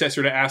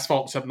predecessor to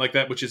asphalt, something like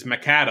that, which is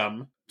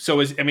macadam. So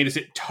is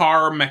it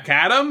tar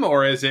macadam,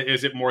 or is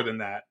it more than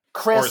that?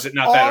 Chris, or is it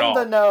not that at all?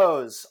 On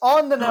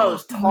the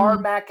nose,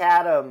 Tarmac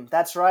Adam.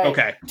 That's right.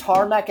 Okay.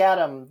 Tarmac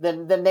Adam,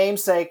 the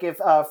namesake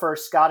for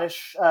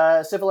Scottish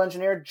civil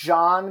engineer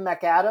John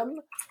McAdam,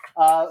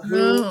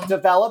 who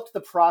developed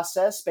the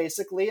process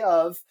basically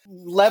of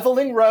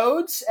leveling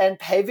roads and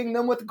paving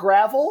them with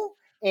gravel.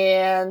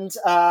 And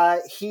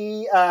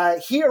he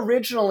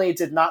originally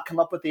did not come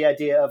up with the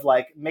idea of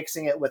like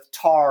mixing it with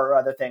tar or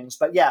other things,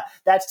 but yeah,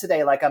 that's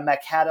today. Like a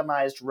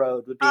macadamized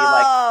road would be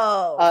like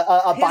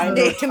a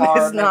binder. His name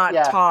is not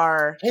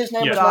tar. His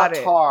name is not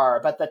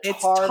tar, but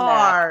it's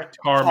tar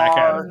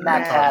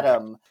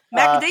macadam.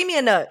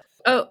 Macadamia nut.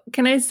 Oh,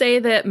 can I say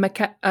that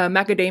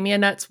macadamia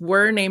nuts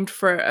were named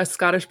for a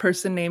Scottish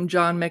person named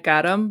John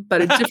McAdam,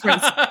 but a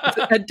different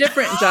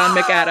John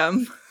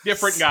McAdam.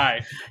 Different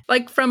guy.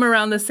 Like from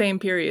around the same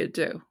period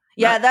too.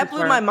 Yeah, that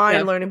blew my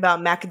mind learning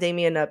about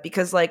macadamia nut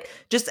because like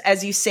just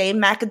as you say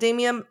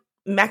macadamia,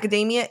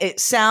 it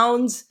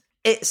sounds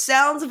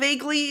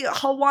vaguely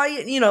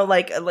Hawaiian,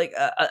 like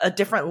a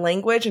different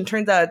language, and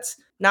turns out it's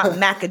not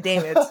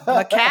macadamia, it's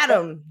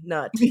macadam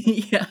nut.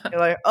 Yeah.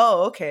 You're like,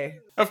 oh, okay.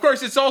 Of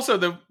course, it's also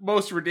the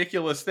most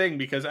ridiculous thing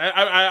because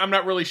I'm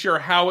not really sure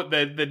how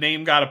the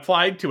name got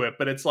applied to it,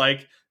 but it's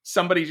like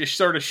somebody just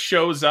sort of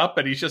shows up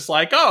and he's just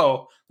like,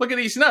 oh, look at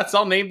these nuts.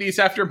 I'll name these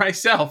after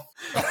myself.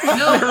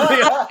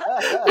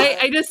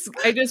 I just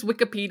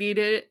Wikipedia'd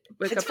it.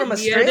 It's from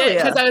Australia.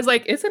 Because I was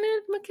like, isn't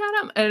it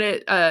macadam? And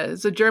it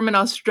is a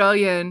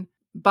German-Australian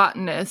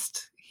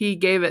botanist. He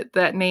gave it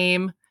that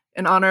name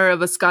in honor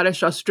of a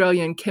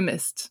Scottish-Australian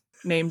chemist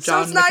named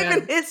John So it's not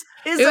McAdam. even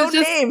his own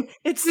name.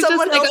 It's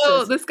someone just like, else's.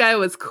 oh, this guy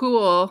was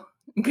cool.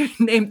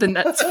 Named the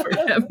nuts for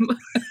him.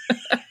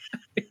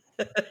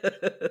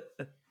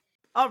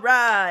 All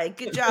right.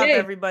 Good job,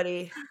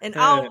 everybody. And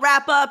I'll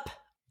wrap up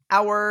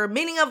our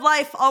Meaning of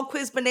Life All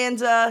Quiz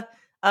Bonanza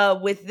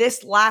with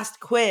this last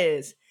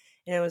quiz.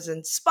 And it was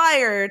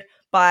inspired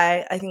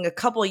by, I think a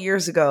couple of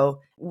years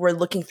ago, we're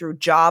looking through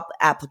job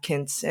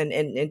applicants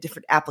and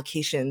different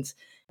applications.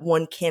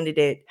 One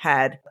candidate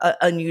had an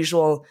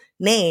unusual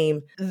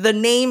name. The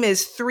name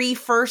is 3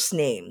 first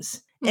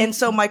names. And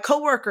so my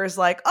coworker is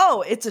like,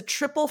 oh, it's a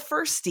triple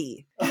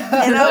firsty.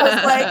 And I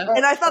was like,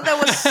 and I thought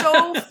that was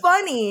so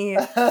funny.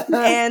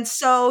 And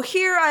so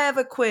here I have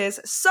a quiz.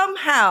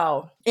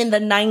 Somehow in the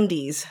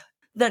 90s,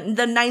 the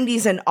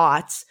 90s and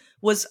aughts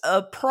was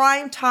a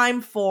prime time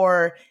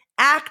for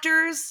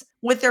actors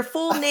with their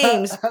full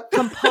names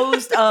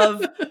composed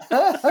of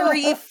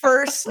 3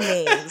 first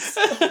names.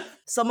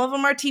 Some of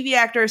them are TV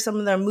actors, some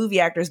of them are movie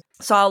actors.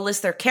 So I'll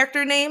list their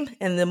character name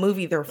and the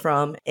movie they're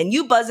from. And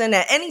you buzz in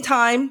at any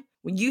time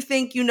when you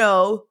think you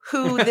know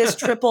who this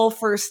triple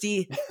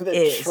firsty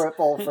is.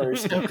 Triple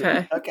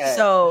firsty. Okay.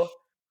 So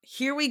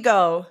here we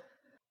go.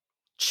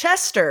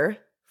 Chester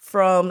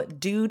from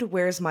Dude,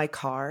 Where's My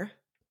Car?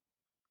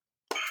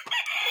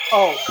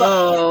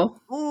 Oh.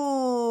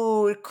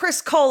 Ooh,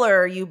 Chris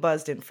Kohler, you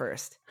buzzed in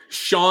first.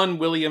 Sean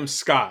William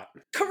Scott.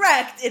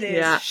 Correct. It is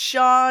Yeah.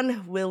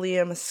 Sean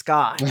William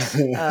Scott.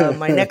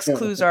 My next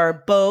clues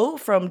are Bo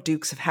from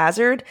Dukes of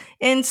Hazzard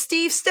and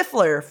Steve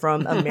Stifler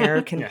from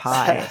American Yes.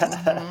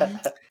 Pie.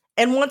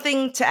 And one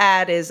thing to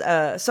add is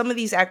some of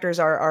these actors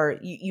are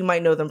you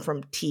might know them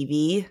from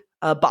TV,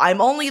 but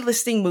I'm only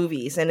listing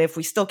movies. And if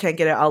we still can't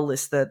get it, I'll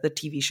list the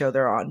TV show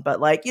they're on. But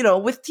like, you know,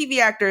 with TV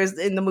actors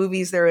in the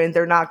movies they're in,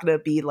 they're not going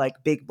to be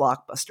like big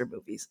blockbuster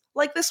movies.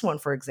 Like this one,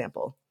 for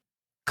example.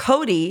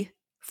 Cody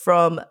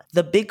from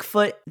The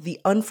Bigfoot, The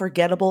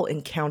Unforgettable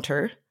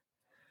Encounter.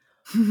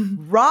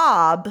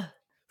 Rob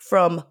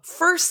from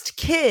First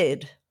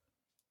Kid.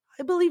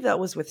 I believe that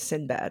was with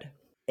Sinbad.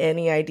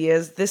 Any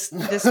ideas? This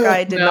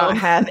guy did No. not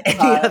have any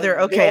other.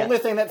 Okay, The only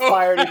thing that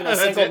fired even a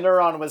That's single it.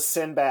 neuron was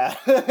Sinbad.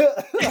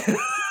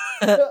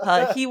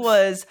 he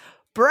was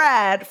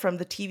Brad from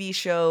the TV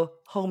show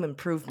Home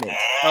Improvement.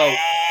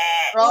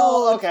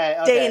 Oh, okay.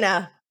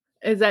 Dana.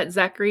 Is that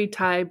Zachary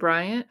Ty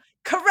Bryant?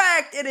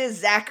 Correct. It is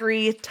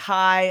Zachary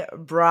Ty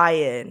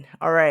Bryan.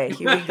 All right,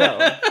 here we go.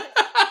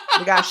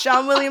 We got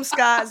Sean William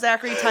Scott,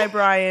 Zachary Ty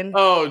Bryan,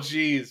 oh,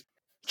 geez.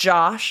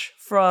 Josh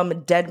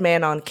from Dead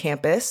Man on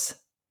Campus.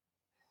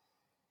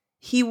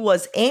 He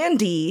was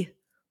Andy,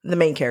 the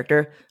main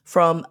character,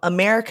 from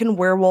American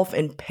Werewolf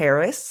in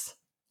Paris.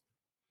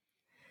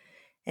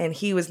 And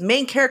he was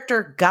main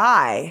character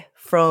Guy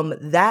from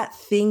That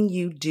Thing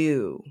You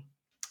Do.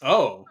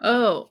 Oh.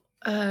 Oh,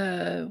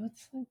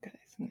 what's that guy's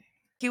name?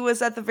 He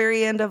was at the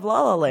very end of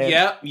La La Land.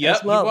 Yep,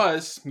 as well. he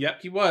was.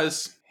 Yep, he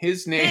was.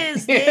 His name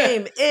His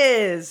name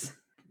is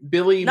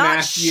Billy not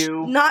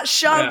Matthew. not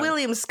Sean Yeah.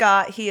 William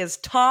Scott. He is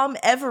Tom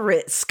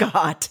Everett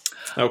Scott.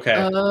 Okay.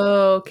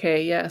 Oh,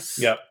 okay, yes.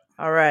 Yep.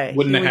 All right,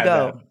 Wouldn't here we have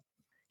go. had that.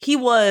 He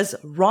was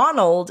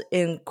Ronald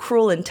in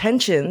Cruel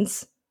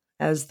Intentions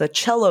as the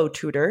cello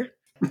tutor.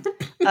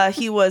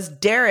 He was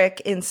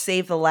Derek in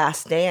Save the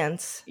Last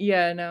Dance.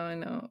 Yeah, no, I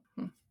know.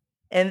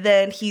 And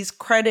then he's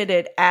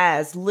credited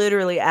as,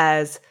 literally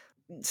as,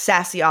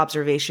 sassy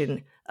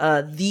observation,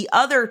 the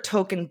other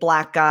token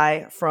black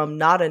guy from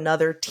Not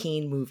Another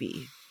Teen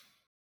Movie.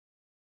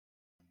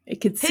 I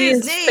could see His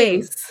his name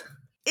face.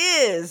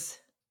 Is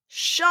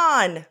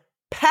Sean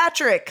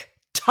Patrick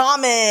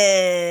Thomas.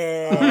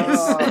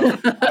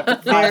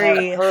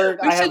 Very- I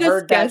We have should just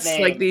heard that guess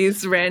name. like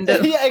these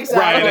random. Yeah, exactly.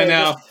 Right, I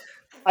know.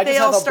 I They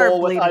just all have a start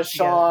bowl with bleeding a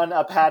Sean,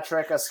 a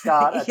Patrick, a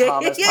Scott, a Yeah,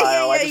 Thomas yeah,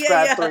 pile. I yeah, just yeah,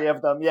 grabbed yeah. 3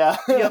 of them. Yeah.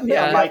 Yep,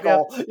 yep,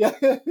 Michael. Yeah.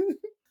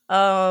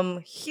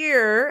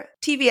 Here,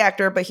 TV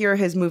actor, but here are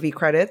his movie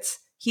credits.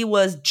 He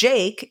was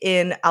Jake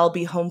in I'll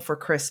Be Home for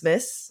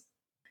Christmas.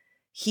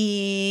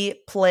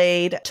 He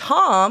played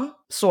Tom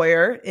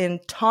Sawyer in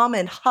Tom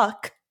and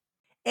Huck.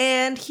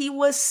 And he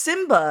was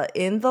Simba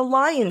in The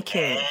Lion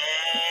King.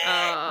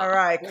 All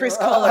right, Chris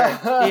Kohler.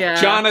 Yeah.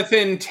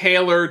 Jonathan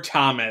Taylor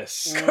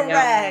Thomas.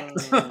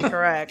 Correct.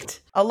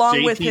 Correct.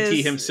 Along with JTT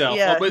his himself.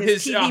 yeah, with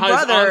his TV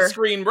brother.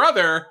 on-screen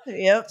brother.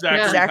 Yep.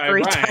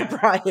 Zachary Ty Ty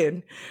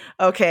Bryan.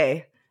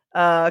 Okay.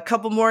 A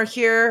couple more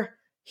here.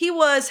 He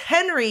was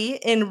Henry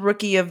in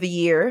Rookie of the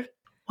Year.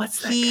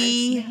 What's that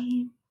He- guy's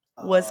name?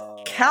 Was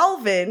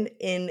Calvin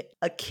in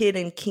A Kid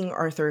in King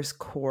Arthur's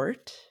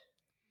Court.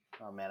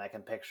 Oh man, I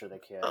can picture the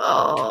kid.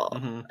 Oh,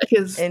 Mhm.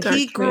 his And dark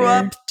he grew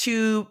hair. up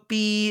to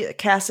be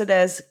casted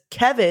as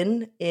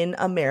Kevin in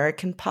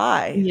American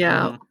Pie.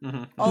 Yeah.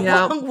 Mhm.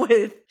 Along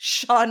with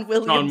Sean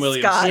William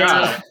Scott.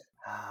 Scott.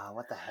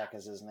 What the heck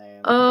is his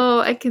name? Oh,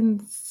 I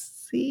can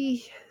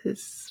see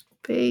his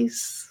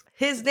face.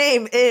 His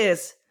name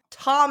is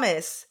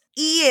Thomas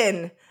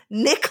Ian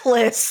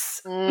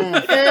Nicholas.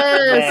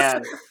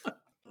 Man.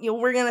 You know,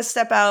 we're gonna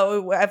step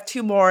out. We have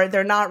 2 more.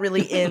 They're not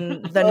really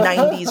in the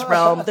 90s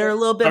realm. They're a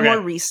little bit Okay.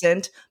 more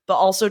recent, but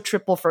also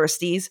triple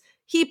firsties.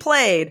 He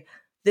played.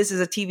 This is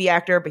a TV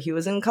actor, but he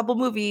was in a couple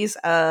movies.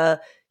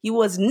 He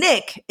was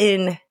Nick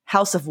in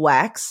House of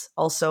Wax,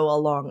 also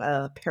along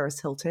Paris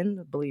Hilton,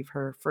 I believe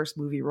her first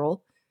movie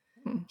role.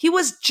 He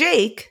was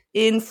Jake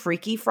in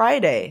Freaky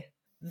Friday,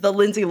 the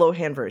Lindsay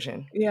Lohan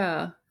version.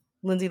 Yeah.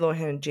 Lindsay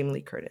Lohan and Jamie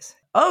Lee Curtis.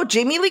 Oh,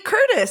 Jamie Lee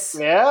Curtis.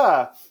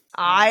 Yeah.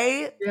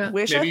 I Yeah.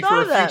 wish Maybe I thought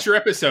for of a that. future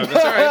episode.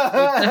 That's all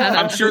right.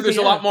 I'm sure there's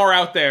a Yeah. lot more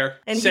out there.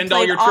 And he Send all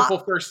played your triple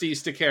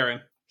firsties to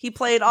Karen. He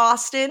played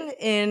Austin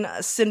in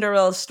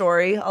Cinderella's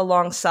Story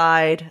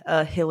alongside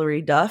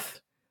Hilary Duff,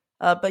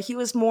 but he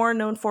was more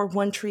known for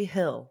One Tree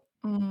Hill.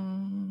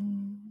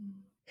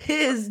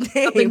 His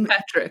Something name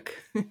Patrick.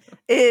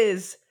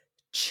 is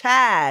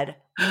Chad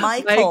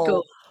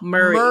Michael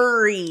Murray.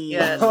 Murray.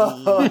 Yes.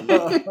 All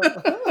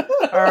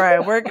right,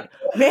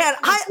 man.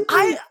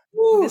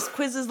 This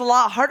quiz is a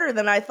lot harder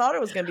than I thought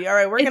it was going to be. All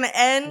right, we're going to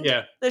end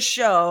Yeah. the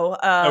show.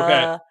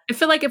 Okay. I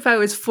feel like if I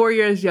was 4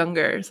 years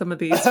younger, some of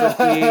these would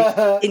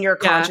be. In your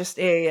Yeah. conscious,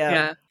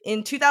 yeah.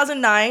 In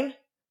 2009,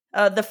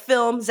 the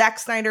film Zack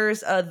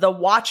Snyder's The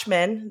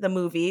Watchmen, the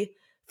movie,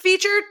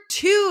 featured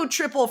 2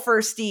 triple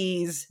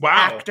firsties Wow.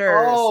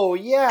 actors Oh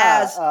yeah.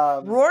 as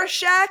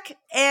Rorschach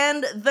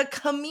and the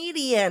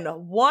comedian.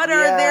 What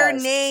are their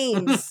Yes.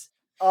 names?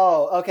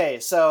 Oh, okay.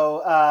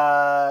 So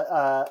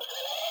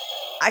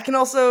I can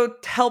also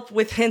help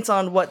with hints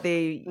on what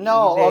they.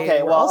 No, they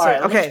okay. were Well, also- all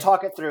right. Let me okay. just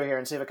talk it through here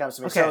and see if it comes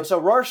to me. Okay. So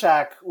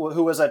Rorschach,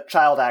 who was a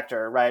child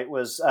actor, right,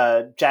 was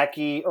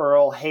Jackie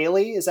Earle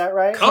Haley. Is that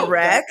right?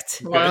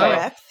 Correct. Wow.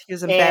 Correct. He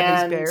was in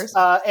Bad News Bears.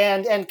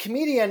 And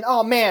comedian.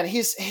 Oh man,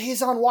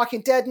 he's on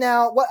Walking Dead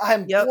now. What?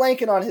 I'm Yep.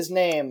 blanking on his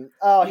name.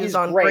 Oh, He he's was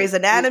on great. Grey's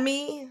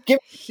Anatomy. Give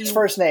me his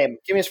first name.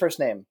 Give me his first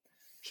name.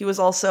 He was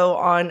also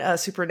on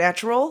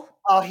Supernatural.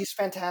 Oh, he's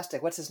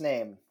fantastic. What's his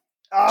name?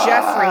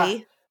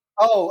 Jeffrey.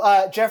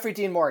 Jeffrey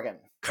Dean Morgan.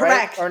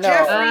 Correct. Right? Or no?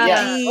 Jeffrey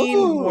yeah. Dean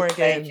Morgan.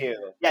 Thank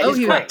you. Yeah, Oh, he's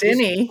he great. was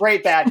Denny. He's a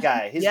great bad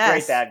guy. He's Yes. a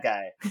great bad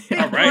guy.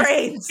 All right.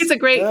 Brains. He's a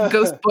great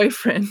ghost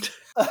boyfriend.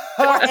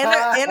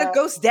 and a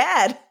ghost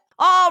dad.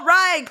 All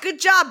right, good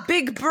job,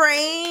 big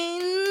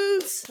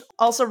brains.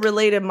 Also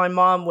related, my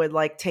mom would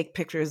like take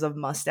pictures of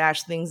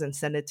mustache things and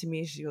send it to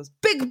me. She goes,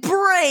 big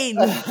brain.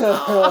 In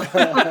all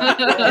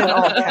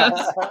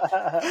caps.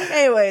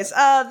 Anyways,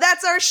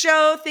 that's our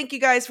show. Thank you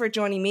guys for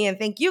joining me, and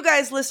thank you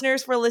guys,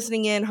 listeners, for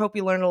listening in. Hope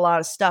you learned a lot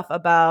of stuff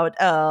about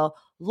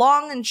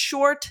long and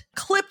short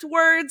clipped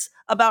words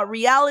about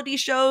reality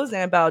shows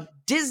and about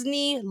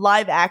Disney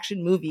live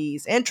action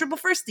movies and triple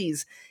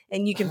firsties.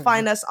 And you can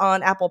find us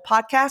on Apple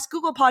Podcasts,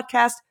 Google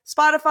Podcasts,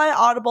 Spotify,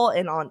 Audible,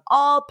 and on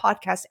all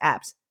podcast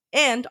apps.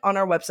 And on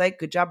our website,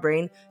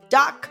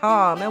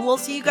 goodjobbrain.com. And we'll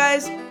see you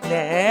guys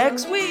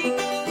next week.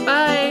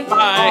 Bye.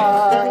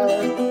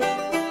 Bye.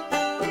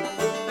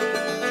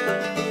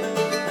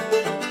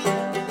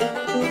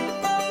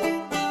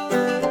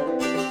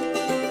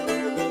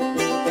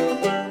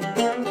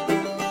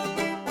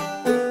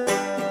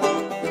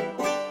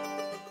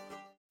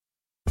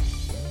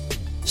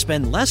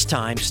 Spend less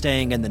time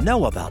staying in the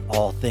know about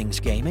all things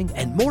gaming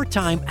and more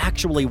time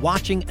actually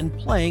watching and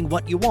playing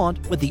what you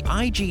want with the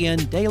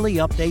IGN Daily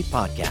Update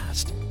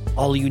podcast.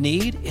 All you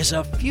need is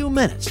a few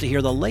minutes to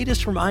hear the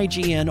latest from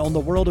IGN on the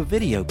world of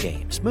video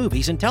games,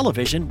 movies, and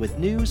television with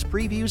news,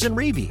 previews, and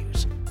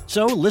reviews.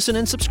 So listen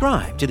and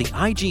subscribe to the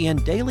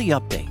IGN Daily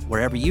Update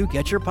wherever you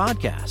get your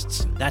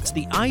podcasts. That's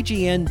the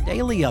IGN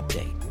Daily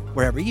Update,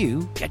 wherever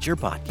you get your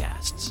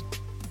podcasts.